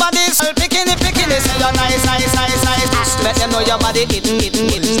set, body set. Picking it, say you're nice. Let them know your body eating.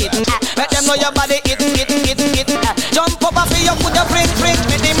 Let them know your body eating. Jump up and feel your put your fling. Make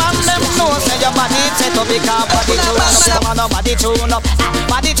the man them know say your body set up because body tune up.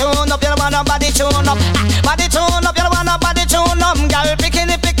 Body tune up, you don't wanna body tune up. Body tune up, you don't wanna body tune up. Girl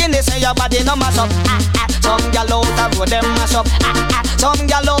picking it, say your body no mash up. Some gal out the road them mash up. Some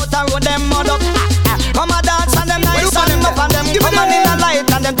gal out the road them mud up. Come a dance and them nice and them up and them come on in the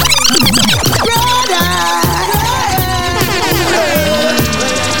light and them.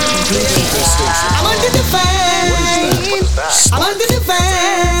 I'm under the fame. I'm under the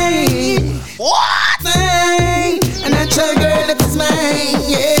fame. What? Fame. And I tell girl that it's mine.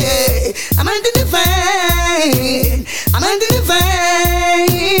 Yeah. I'm under the fame. And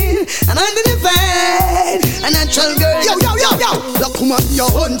I tell girl, yo. Look, come on, yo,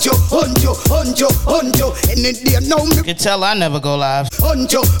 hunt you. Any day now, me. You can tell I never go live.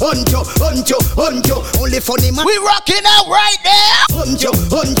 Hunt you. Only funny man. We rocking out right now. Hunt you.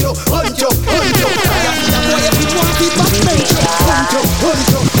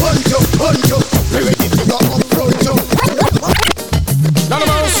 Me ready to go up front you. None of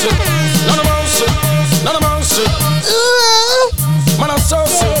mercy. Man, I'm so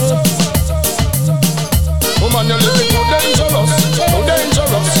sick. Woman, you're living too dangerous.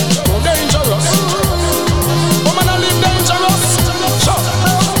 Woman, I live dangerous. Shut.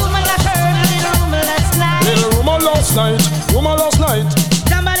 Little rumor last night.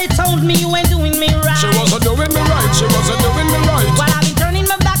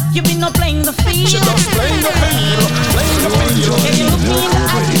 playing the field, playing the field.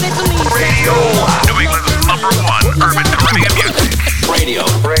 Radio, New England's #1 urban Caribbean music. Radio.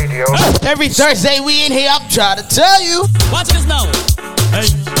 Every Thursday we in here, I'm trying to tell you. Watch this now. Hey,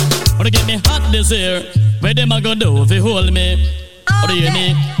 wanna get me hot this year? Where them a gonna do if you hold me? Or do you hear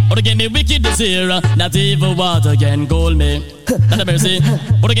me? Or to get me wicked this year? Not even water can cool me. Not a mercy.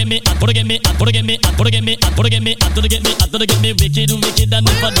 Or to get me, or to get me, or to get me, or to get me, or to get me, or to get me, or to get me wicked and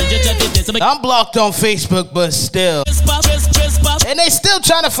if I did it. I'm blocked on Facebook, but still. And they still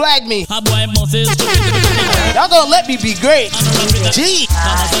trying to flag me. Y'all gonna let me be great. Gee.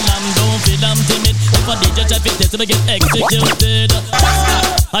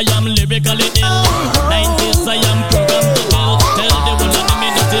 I am lyrically ill. 90s I am programmed to kill. Tell the one that me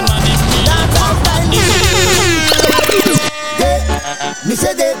nothing man in me.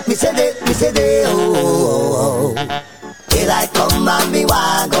 Me say they, oh. Daylight come and me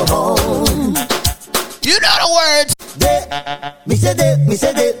want go home. You know the words. Me say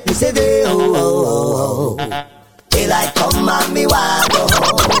they, oh. Daylight come and me want go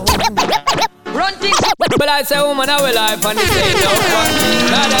home. Run things. But I say woman I will life and this ain't no fun.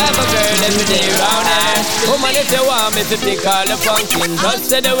 Gotta have a girl every day round here. Woman if you want me to pick all the function, just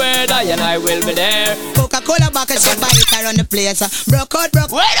say the word and I will be there. Coca-Cola bottle shape of it around the place. Broke out.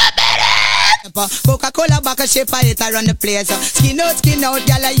 Wait a minute. Coca-Cola bottle shape of it around the place. Skin out,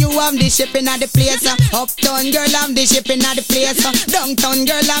 gyal, you have the shipping at the place. Uptown girl, I'm the shipping at the place. Downtown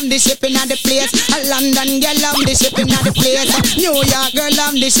girl, I'm the shipping at the place. London girl, I'm the shipping at the place. New York girl,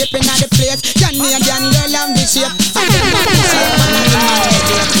 I'm the shipping at the place. Canadian girl, I'm the shape. And them have the shape,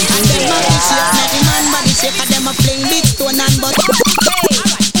 and them have the shape. Not the man body shape, and them a playing big stone and butt.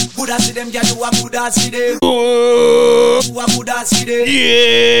 Buddha see them, girl, you a Buddha see them. You a Buddha see them.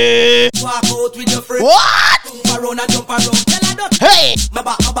 Yeah. Walk out with your friends. What? Jump around and jump around. Tell her don't. Hey. My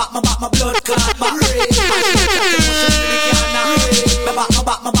back, my blood clot, my brain.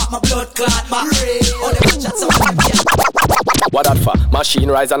 My blood clot, my brain. All them shots of what that for? Machine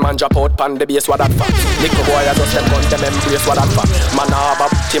rise and man drop out pan the base, what that for? Little boy I just them gun them embrace, what that for? Man I have a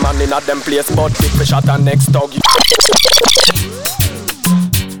team and in a them place, but big fish at and next dog.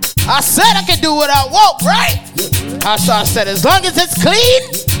 I said I can do what I want, right? I said as long as it's clean.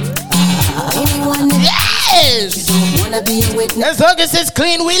 Yes. As long as it's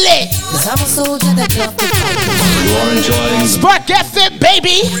clean, we lit. I'm a soldier that love to fight. You are enjoying Spark FM,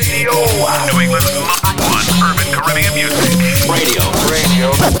 baby. Radio, New England's #1 urban Caribbean music. Radio.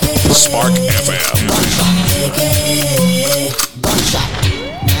 Spark FM.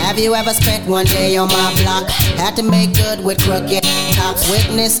 Have you ever spent one day on my block? Had to make good with crooked cops.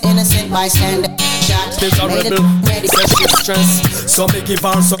 Witness innocent bystander shot. Made it ready for stress. So me give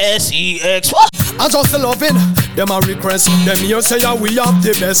her some SEX. I just loving them a request. Them here say we have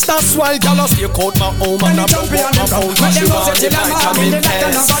the best. That's why y'all stay out my home and I blow up my phone. Cause you want the vitamin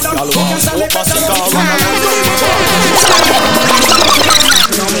test. Y'all want smoke a cigar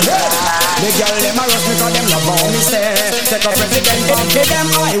the girl them a rush me 'cause them love how me stay. Take a president up to them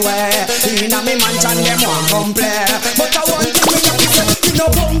highway. Inna me mansion them want come play. But I want to me up in a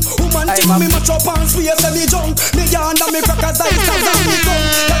bum. Woman think me much up and swear say me junk. Me yonder me crackers ice and me gun.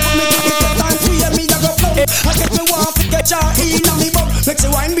 That's me take it and swear me a go plump. I get me want to get ya inna me bum. Make say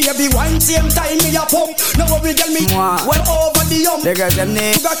wine baby wine same time me a pump. Now we get me well over the hump. They got them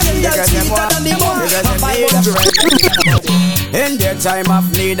name. You got them girls sweeter than the mum. In their time of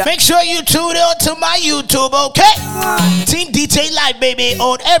need. Make sure you tune in to my YouTube, okay? Team DjLive, baby,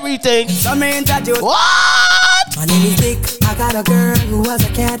 on everything. What? My name is Dick. I got a girl who was a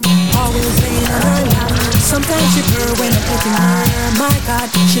cat, always laying on her lap. Sometimes she purr when I'm petting her. My God,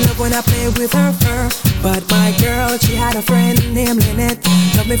 she love when I play with her fur. But my girl, she had a friend named Lynette.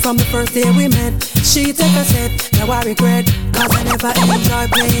 Loved me from the first day we met. She took a set, now I regret, cause I never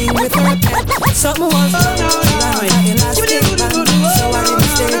enjoyed playing with her pet. Something was wrong, I elastic band, so I didn't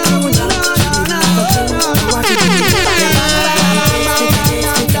stay tuned up. She didn't have a clue what to do.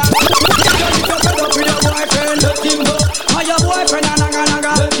 Let him go. How your boyfriend a naga.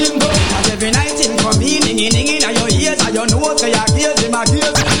 Let him go. Cause every night him come in, ding in your ears, and your nose say you gaze him a gaze.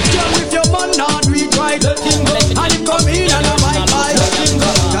 Girl, if your man not reach right, let him go. And him come in and a bite, let him go.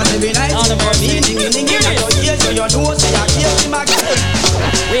 Cause every night him come in, ding in your ears, and your nose say you gaze him a gaze.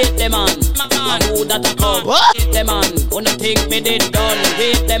 Wait the man, who that a come? Wait the man, who no think me did done?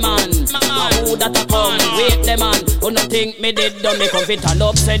 Wait the man, who that a come? Wait the man, who no think me did done? Me come fit turn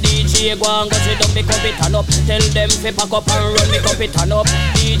up, say DJ go and go sit down, me come fit turn up. Tell them fi pack up and run, me come fit turn up.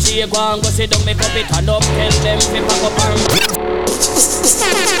 DJ go and go sit down, me come fit turn up. Tell them fi pack up and run.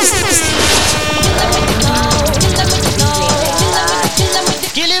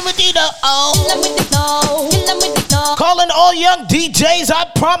 Kill him with the oh. Calling all young DJs, I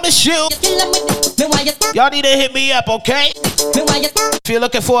promise you. Y'all need to hit me up, okay? If you're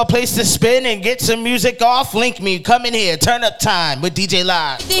looking for a place to spin and get some music off, link me. Come in here. Turn up time with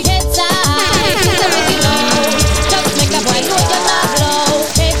DjLive.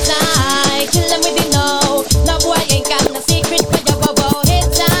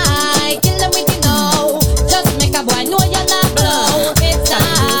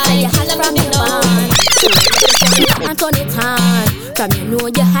 Turn it on, from you know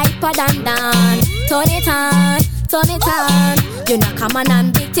you hyper than Dan. Turn it on, you know come on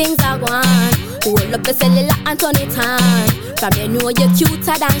and big things I want. Hold up the cellular and turn it on, from you know you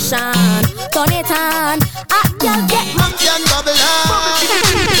cuter than Sean. Turn it on, girl get champion Babylon.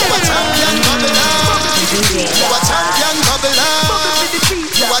 You a champion Babylon. You a champion Babylon.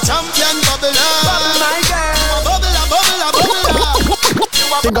 You a champion Babylon. My girl, bubble.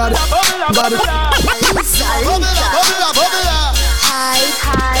 You got it.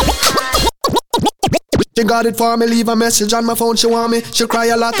 She got it for me, leave a message on my phone, she want me. She cry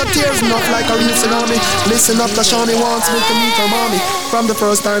a lot of tears, not like a real tsunami. Listen up, that Shawnee wants me to meet her mommy. From the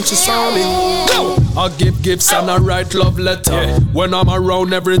first time she saw me. I give gifts and I write love letter. When I'm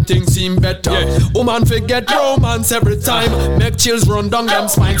around, everything seem better. Woman forget romance every time. Make chills run down them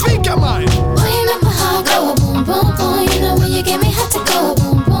spine. Speak your mind. Boy, you know how I go boom, boom, boom. You know when you get me hot to go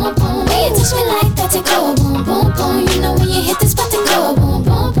boom, boom, boom. When you touch me like that to go boom, boom, boom. You know when you hit the spot to go boom,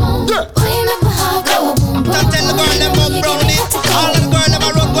 boom, boom. Boy, you know how I go boom, boom, boom. Tell the girl them about brownie. All of the girl them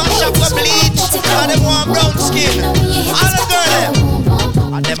a run go and shop for bleach. And them want brown skin. All of the girl them.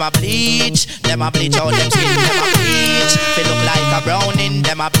 And them a bleach out them skin. Them a bleach, they look like a browning.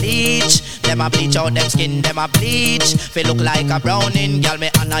 Them a bleach out them skin. Them a bleach, they look like a browning. Girl me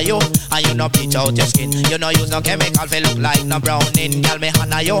honor you, and you no bleach out your skin. You no use no chemical, they look like no browning. Girl me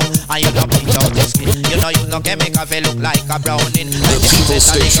honor you, and you no bleach out your skin. You no use no chemical, they look like a browning. The people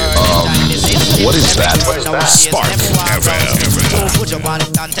station. What is that? Spark FM. Put your one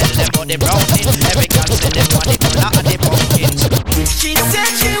and tell them about the browning. Every girl say them want the color and the pumpkin. She said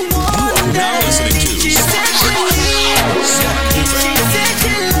she wanted. Now listening to She said she needed. She said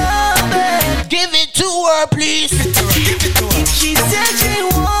she loved it. Give it to her, please. She said she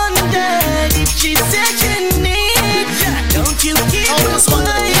wanted. She said she needed. Don't you keep this one.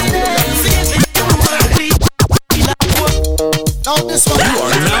 You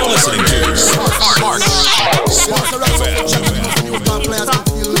are now listening to Spark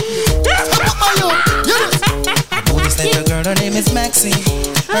The girl, her name is Maxine.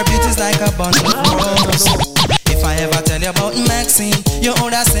 Her beauty's like a bundle of roses. If I ever tell you about Maxine, you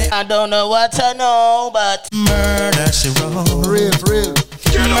would say I don't know what to know, but murder she wrote. Real.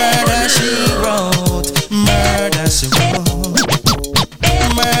 Murder she wrote. Murder she wrote.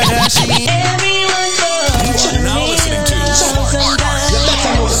 Murder she. Everyone knows. You are now listening to Spark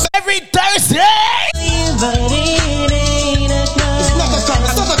every Thursday.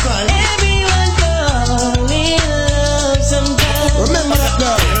 Remember that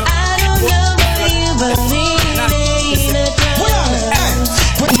girl.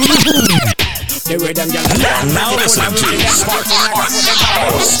 now listening to Spark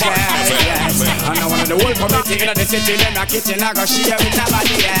I know one of the whole committee in the city, them a kitchen, I go share with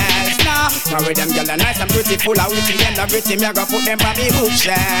nobody else. Now with them girls are nice and pretty, full of witty, them the pretty, me I go put them on the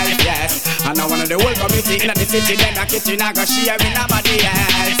bookshelf. Yes, I know one of the whole committee in the city, them a kitchen, I go share with nobody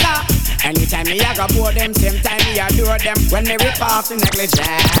else. Anytime me I go pour them, same time me adore them. When me rip off the negligee,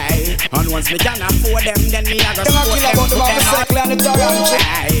 and once me can afford them, then me I go support them. Put them on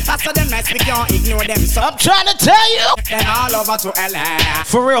faster than nice, we can't ignore them. So I'm trying to tell you. Then all over to LA.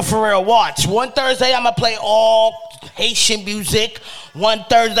 For real, watch. One Thursday I'ma play all Haitian music. One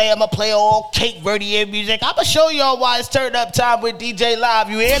Thursday I'ma play all Cape Verdean music. I'ma show y'all why it's turned up time with DjLive.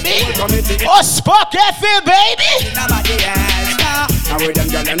 You hear me? Or Spark FM, baby.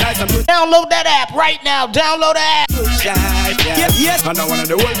 Download that app right now. Download the app. Yes, I know one of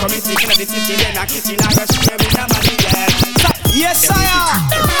the world committee in the city, then I kitchen, I go share with nobody else. Yes, sire.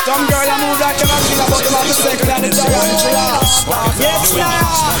 Some girl I move like them and feel about them on the circle and the tarantula. Yes, sire.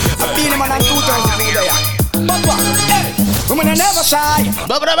 I've been a man and 2 times to do there. But what? Hey, women are never shy.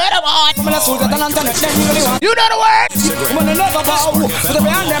 Women are sweet and antenna. You know the words. Women are never bow. So they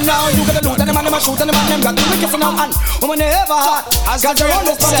behind them now. You got the loot and them and them are shoot and them and them got the wicked now. And women are ever hot. Got your own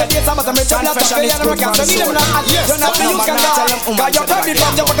response. Yes, I'm a rich and black. They are not so need them not. You're not you can tell them. Got your perfect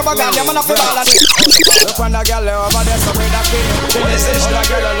from your fucking bag. You're not for balance. Look on the girl over there, so with a kill it. All the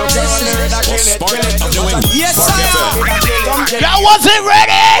girl look on the kill it. Yes, sir. Y'all wasn't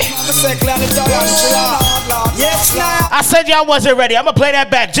ready. Yes, now. I said y'all wasn't ready. I'm gonna play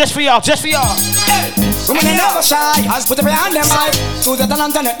that back just for y'all, just for y'all. Women are never shy, as put it behind them eye. So that on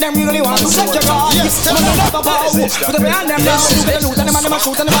internet, them really want to check your guard. Women are never bow, put it behind them now. You better loot and them and them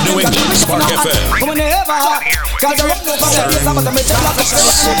shoot and them and them. Spark FM. Women never hot, cause they're up over there. Some of them is just like a shit.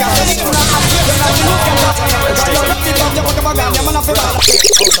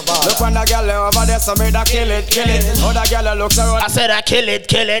 Look when the girl over there, some me da kill it. Oh, the girl looks around. I said I kill it.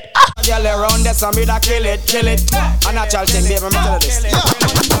 The girl around there, some me da kill it. And a child thing, baby, me tell you this.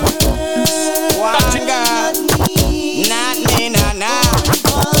 One girl, not me, nah.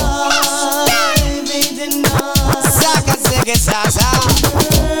 Saka, sika, sasa.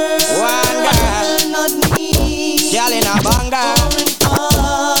 One girl, girl in a banger.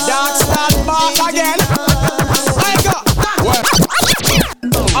 Dark start back again. I go.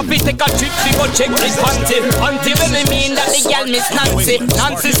 I fit take a trip to go check this panty. Auntie when me mean that the girl Miss Nancy.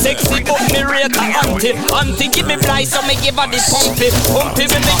 Nancy sexy but me rate her auntie. Auntie give me fly so me give her the pumpy. Pumpy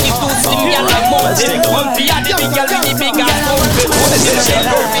we make it too slim girl and multi. Pumpy are the big girl with the big ass pumpy. Pumpy the shell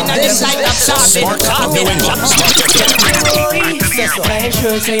moving and the side of Charlie.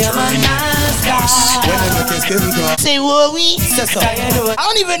 Say what we? I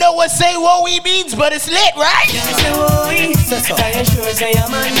don't even know what say what we means, but it's lit, right? Say what we? Say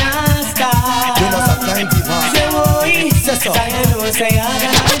I'm a nasty. You know sometimes people say what we? Say I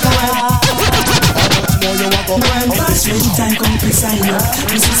more you want go when time come to sign up.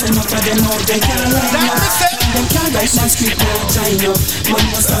 This is enough of them out they can't line up. Them can't write no script or sign up. Man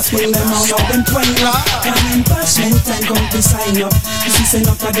must have spin them out of them twine up. When passion time come to sign up. This is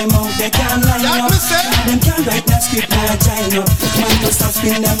enough of them out they can't line up. Them can't write no script or sign up. Man must have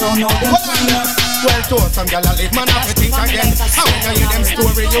spin them out of them twine up. Well told some gal a live man have to think again. How when you hear them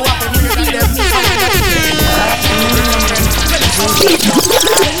story you have to bring them.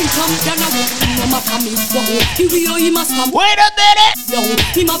 Wait a minute.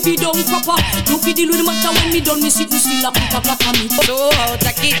 He must be down proper. No deal with the matter when me done me sit still up with a black on me. So how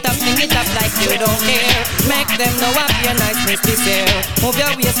to keep up, bring it up like you don't care. Make them know what your niceness this year. Move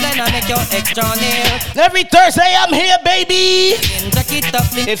your waistline and make your extra nail. Every Thursday I'm here, baby.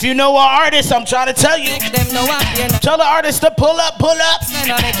 If you know our artist, I'm trying to tell you. Tell the artist to pull up.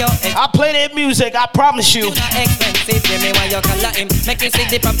 I play their music, I promise you. Expensive, give me why you call him. Make him see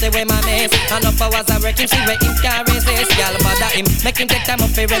the props way my mess. And up hours I work him, see where him can resist. Y'all bother him, make him take time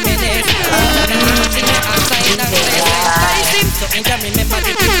up for reminisce. So he can remember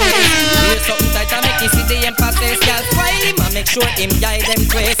the place. Hear something tight and make him see the emphasis. Y'all spoil him and make sure him guide them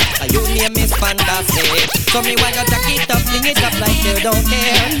twist. You name is fantastic. So me why you jack it up, fling it up like you don't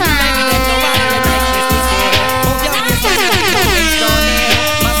care. Make them know why you like this year. Move your waistline and make your extra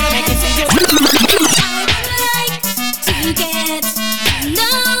nail. Must make it see you.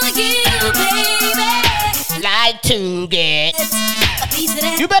 Like to get.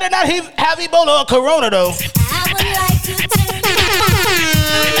 You better not have Ebola or Corona though.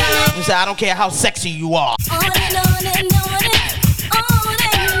 You say I don't care how sexy you are.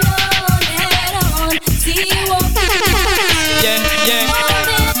 Yeah.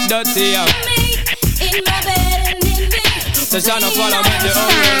 Dirty out. The son of all I met the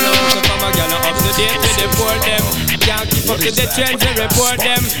oral. So from a girl up to date to deport them. Can't keep up to the trends and report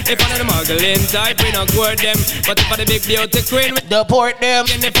them. If one of the muggling type, we not court them. But if for the big beauty queen, we deport them.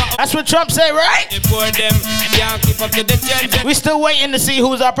 That's what Trump say, right? Deport them. Can't keep up to the trends. We still waiting to see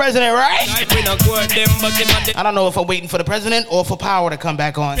who's our president, right? We not court them, but if I don't know if I'm waiting for the president or for power to come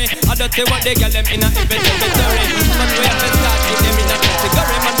back on. I don't say what they get them in a inventory. But we have to start with them in a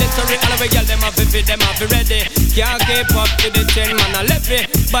category. Mandatory, all of we get them up if them up ready. Can't keep up to the trend, man, I left it.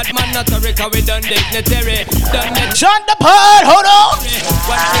 But man, not a record, we done dignitary. Done it. Shut the pod, hold on.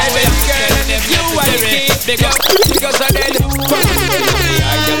 What baby, girl, and if you are the key, because I then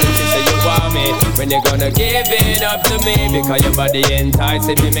I can say you want me. When you gonna give it up to me? Because your body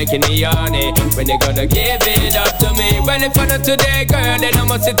enticing me, making me yawny. When you gonna give it up to me? Well, if I not today, girl, then I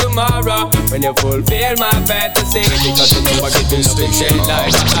must see tomorrow. When you fulfill my fantasy, because you know I get to love and shade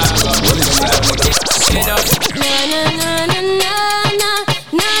like a arrow. When you gonna give it up?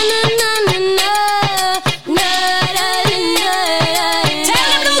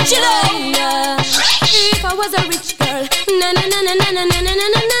 If I was a rich girl,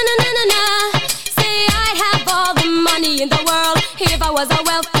 say I'd have all the money in the world. If I was a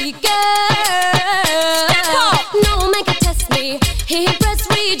wealthy girl, no man could test me. He press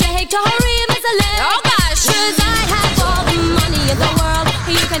reject or even select. Oh gosh, 'cause I have all the money in the world.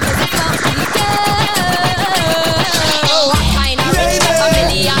 You can test a wealthy girl. What kind of rich? A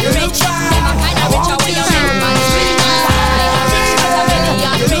million rich. Never kind of rich away your man rich. A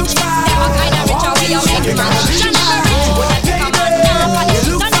million rich. Never kind of rich away your man rich.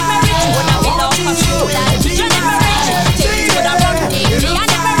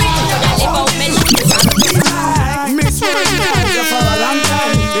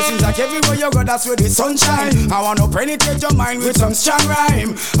 go, that's where the sunshine. I wanna penetrate your mind with some strong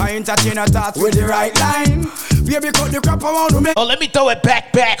rhyme. I entertain a thought with the right line. Baby, cut the crap I want to make. Oh, let me throw it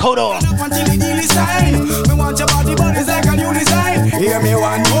back. Hold on. Until the deal is signed. Me want your body, but it's like a new design. Hear me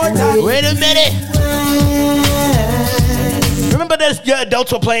one more time. Wait a minute. Remember this? Your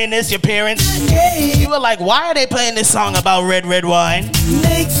adults were playing this, your parents? You were like, why are they playing this song about red wine?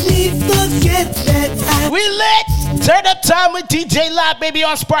 Makes me forget that we lit! Turn up time with DjLive, baby,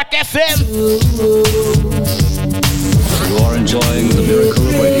 on Spark FM. You are enjoying the miracle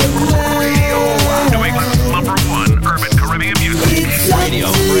of radio. New England's #1 urban Caribbean music. Radio.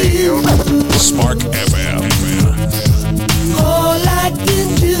 Spark FM. all I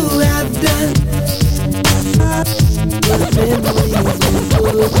can do, I've done.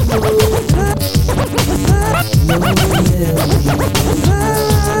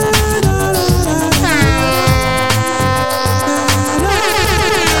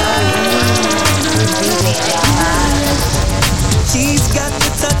 She's got the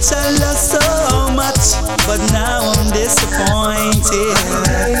touch I love so much, but now I'm disappointed.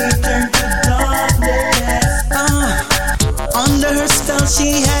 Under her spell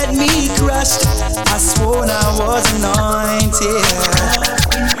she had me crushed. I swore I was anointed.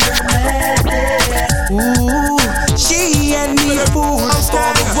 Ooh, she had me fooled for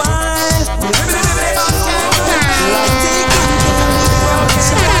a while.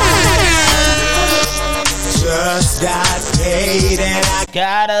 Just got paid and I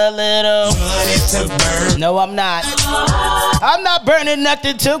got a little money to burn. No, I'm not. I'm not burning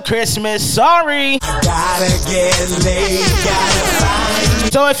nothing till Christmas. Sorry. Gotta get laid, gotta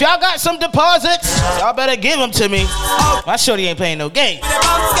find. So if y'all got some deposits, y'all better give them to me. My shorty ain't playing no game.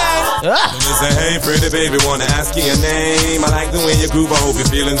 Say, hey, pretty baby, wanna ask you your name. I like the way you groove, I hope you're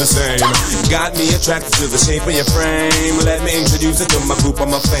feeling the same. Got me attracted to the shape of your frame. Let me introduce you to my group,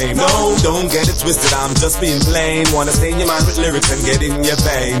 I'm a fame. No, don't get it twisted, I'm just being plain. Wanna stay in your mind with lyrics and get in your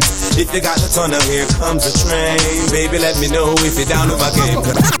veins. If you got the tunnel, here comes a train. Baby, let me know if you're down with my game.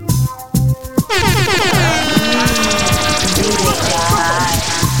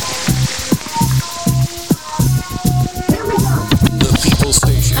 The People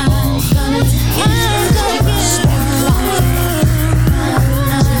Station.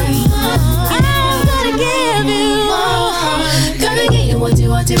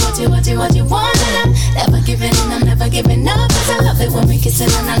 What you want, and I'm never giving in, I'm never giving up. 'Cause I love it when we kissing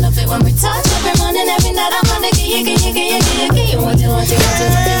and I love it when we touch. Every morning, every night, I'm gonna get you. What you want, and I'm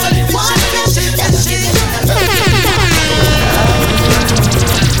never giving in, I'm never giving up.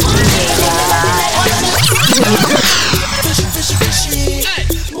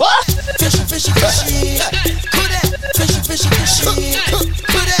 What? Fishy.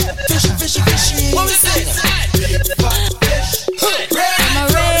 What we say?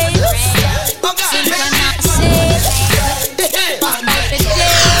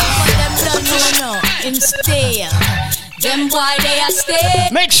 Them why they are stay.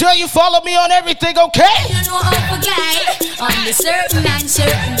 Make sure you follow me on everything, okay? You know how forget on the certain and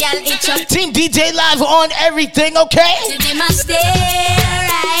certain gal it's up. Team DjLive on everything, okay? So they must stay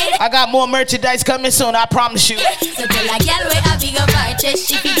right. I got more merchandise coming soon, I promise you. So tell a gal where I big up our chest,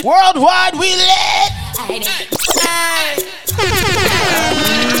 she be worldwide, we lit!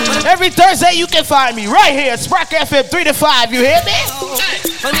 Every Thursday you can find me right here, Spark FM 3 to 5, you hear me?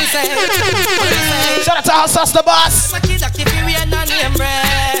 Shout out to House Sauce Boss.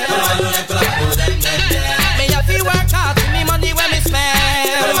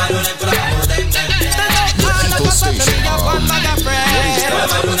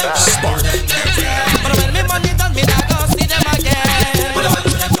 Spark.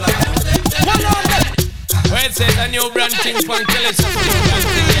 Where it says a new brand thing from Kelly, so the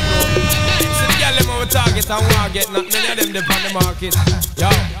girl them over target and want get not many of them dip on the market. Yo.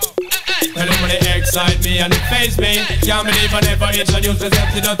 Well, them they excite me and it faze me. Can't believe I never introduced myself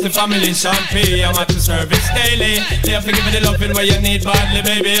to the family. Sean P, I'm at the service daily. They have to give me the loving where you need badly,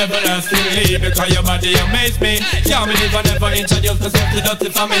 baby, everlastingly. Because your body amaze me. Can't believe I never introduced myself to the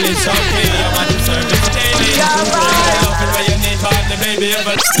family. Sean P, I'm at the service daily. They have to give me the loving where you need badly, baby,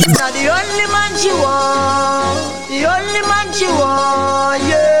 everlastingly. Now the only man she want, the only man she want,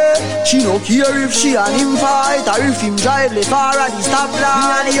 yeah. She no care if she and him fight or if him drive the car at the stoplight.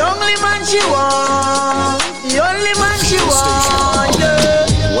 Now the only man she want, the only man she want, yeah.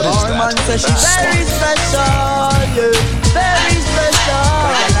 Our man says she very special, yeah, very special.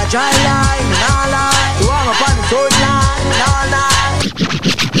 But I dry line, nah lie, you want up on the road line, nah lie.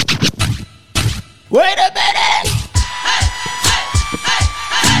 Wait a minute!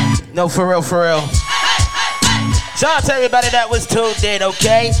 No, for real. Shout out to everybody that was tuned in,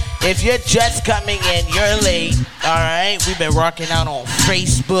 okay? If you're just coming in, you're late. All right, we've been rocking out on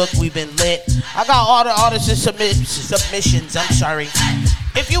Facebook. We've been lit. I got all the artists and submissions. I'm sorry.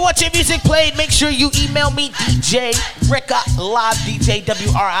 If you want your music played, make sure you email me DJ Live DJ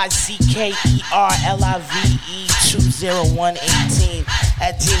WRICKERLIVE 20118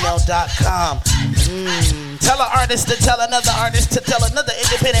 Tell an artist to tell another artist to tell another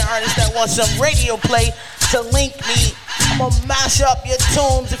independent artist that wants some radio play to link me. I'm gonna mash up your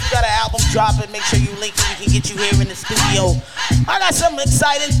tunes. If you got an album dropping, make sure you link me. We can get you here in the studio. I got some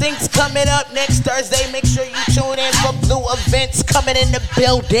exciting things coming up next Thursday. Make sure you tune in for Blue Events coming in the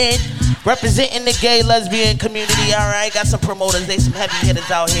building. Representing the gay lesbian community, alright? Got some promoters, they some heavy hitters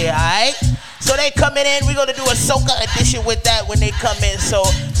out here, alright? So they coming in, we're gonna do a soca edition with that when they come in. So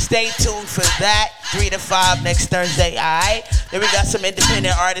stay tuned for that, 3 to 5 next Thursday, alright? Then we got some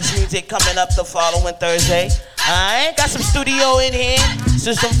independent artist music coming up the following Thursday. Alright, got some studio in here.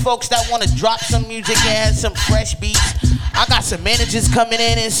 So some folks that wanna drop some music and some fresh beats. I got some managers coming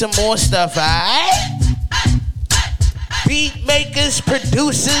in and some more stuff, alright? Beat makers,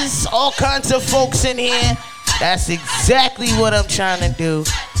 producers, all kinds of folks in here. That's exactly what I'm trying to do.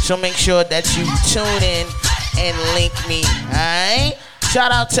 So make sure that you tune in and link me, alright?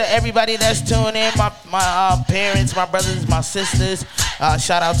 Shout out to everybody that's tuning in, my parents, my brothers, my sisters.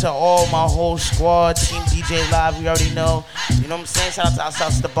 Shout out to all my whole squad, Team DjLive, we already know. You know what I'm saying? Shout out to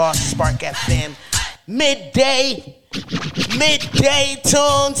Outside the Boss, Spark FM. Midday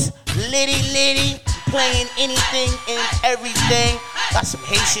tunes, litty, playing anything and everything. Got some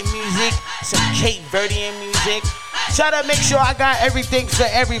Haitian music, some Cape Verdean music. Try to make sure I got everything for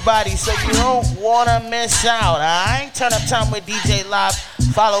everybody so you don't wanna miss out, alright? Turn up time with DjLive.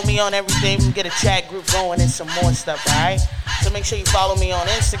 Follow me on everything. We get a chat group going and some more stuff, alright? So make sure you follow me on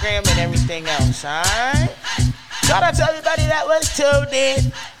Instagram and everything else, alright? Shout out to everybody that was tuned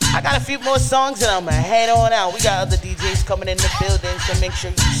in. I got a few more songs and I'm gonna head on out. We got other DJs coming in the building, so make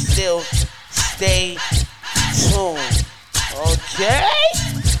sure you still stay tuned. Okay?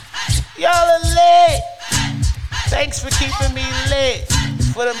 Y'all are lit. Thanks for keeping me lit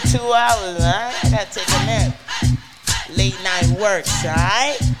for them 2 hours, alright? I gotta take a nap. Late night works,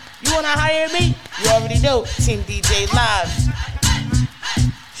 alright? You wanna hire me? You already know. Team DjLive.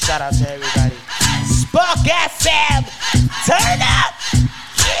 Shout out to everybody. Spark FM. Turn up.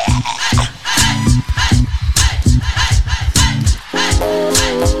 Yeah.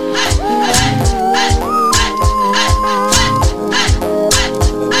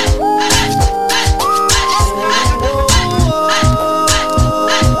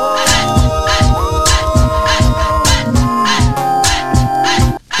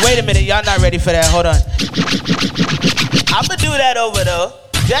 Wait a minute, y'all not ready for that. Hold on. I'ma do that over though.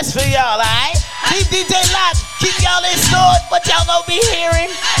 Just for y'all, alright? Keep DjLive, keep y'all in store. What y'all gonna be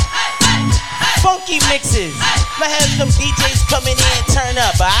hearing? Funky mixes. I'ma have some DJs coming in and turn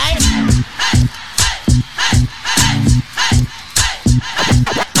up, alright?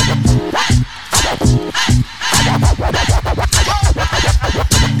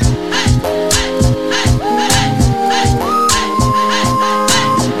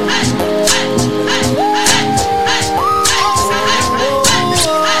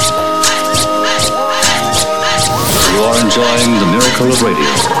 Enjoying the miracle of radio.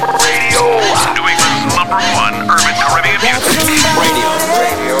 Radio, New England's #1 urban Caribbean music. Radio.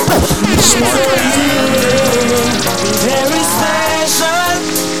 Very special,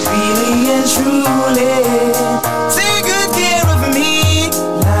 really and truly. Take good care of me,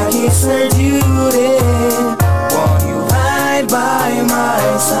 like it's a duty. Want you right by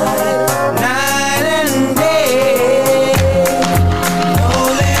my side, night and day. No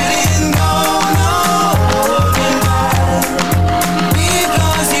letting go, no holding back,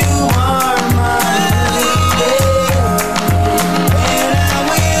 because you are my lady. When I'm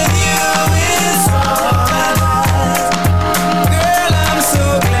with you, it's all I got. Girl, I'm so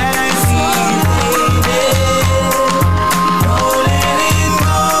glad to see you.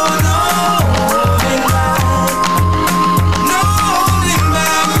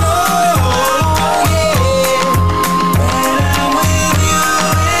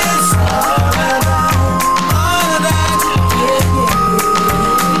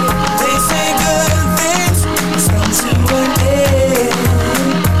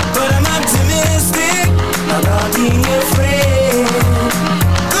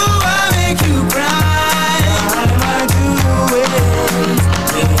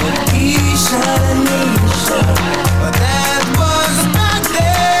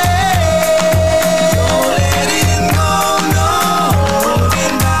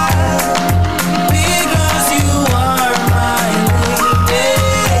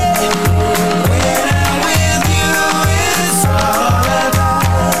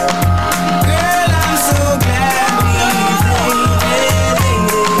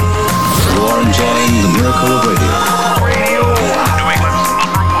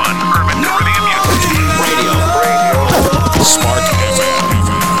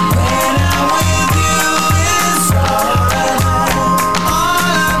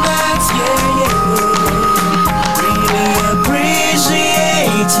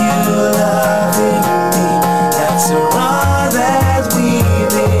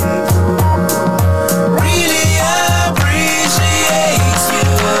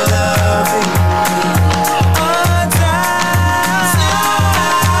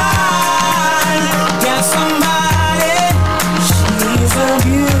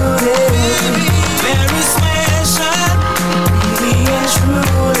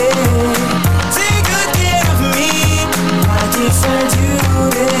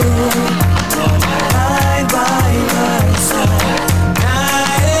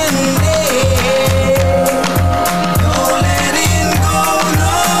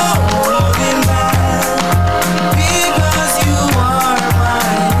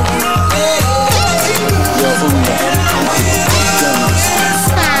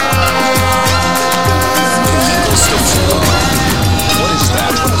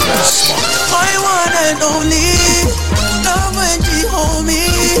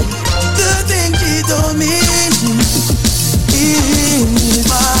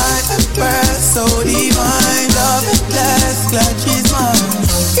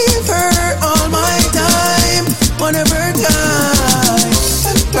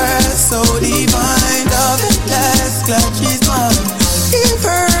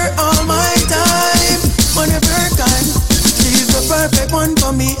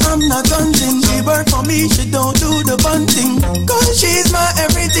 me, I'm not hunting. She work for me, she don't do the bunting. Cause she's my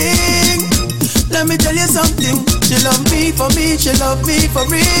everything. Let me tell you something. She love me for me, she love me for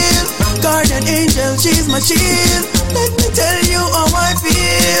real. Guardian angel, she's my shield. Let me tell you how I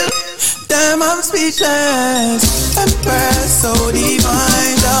feel. Damn, I'm speechless. Empress, so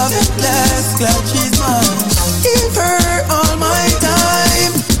divine, loveless, glad she's mine. Give her all my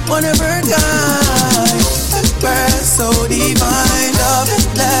time, one of her kind. Empress, so divine,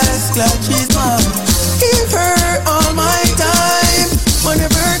 loveless, glad she's mine. Give her all my time, one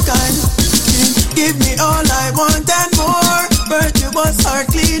of her kind. Give me all I want and more. Virtuous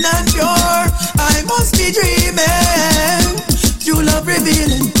heart, clean and pure. I must be dreaming. True love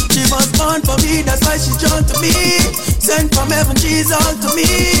revealing. She was born for me, that's why she's drawn to me. Sent from heaven, she's all to me.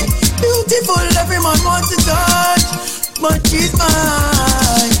 Beautiful, everyone wants to touch, but she's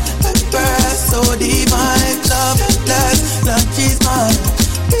mine. Empress, so divine, loveless, that she's mine.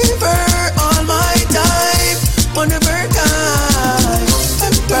 Give her all my time, one of her kind.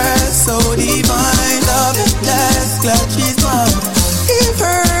 Empress, so divine, loveless, glad she's mine. Give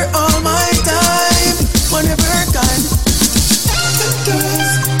her all my time, one of her kind.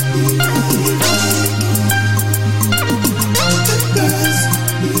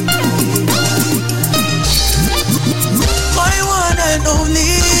 My one and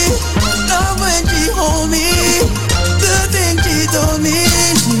only, love when she hold me. The thing she told me,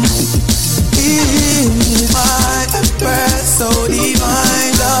 she is my empress, so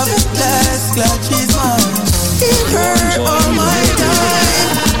divine, loveless, glad she's mine. Give her all my time,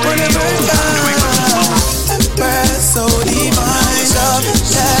 whatever time. Empress, so divine,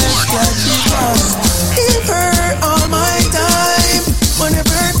 loveless, glad she's mine. Give her all my time,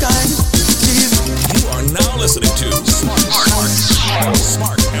 whatever time. You are now listening to Smart FM.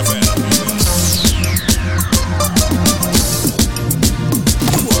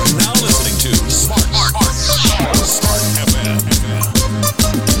 You are now listening to Smart FM.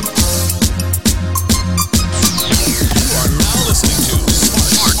 You are now listening to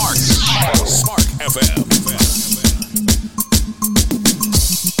Smart FM.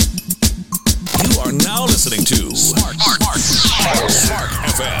 You are now listening to Smart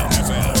FM.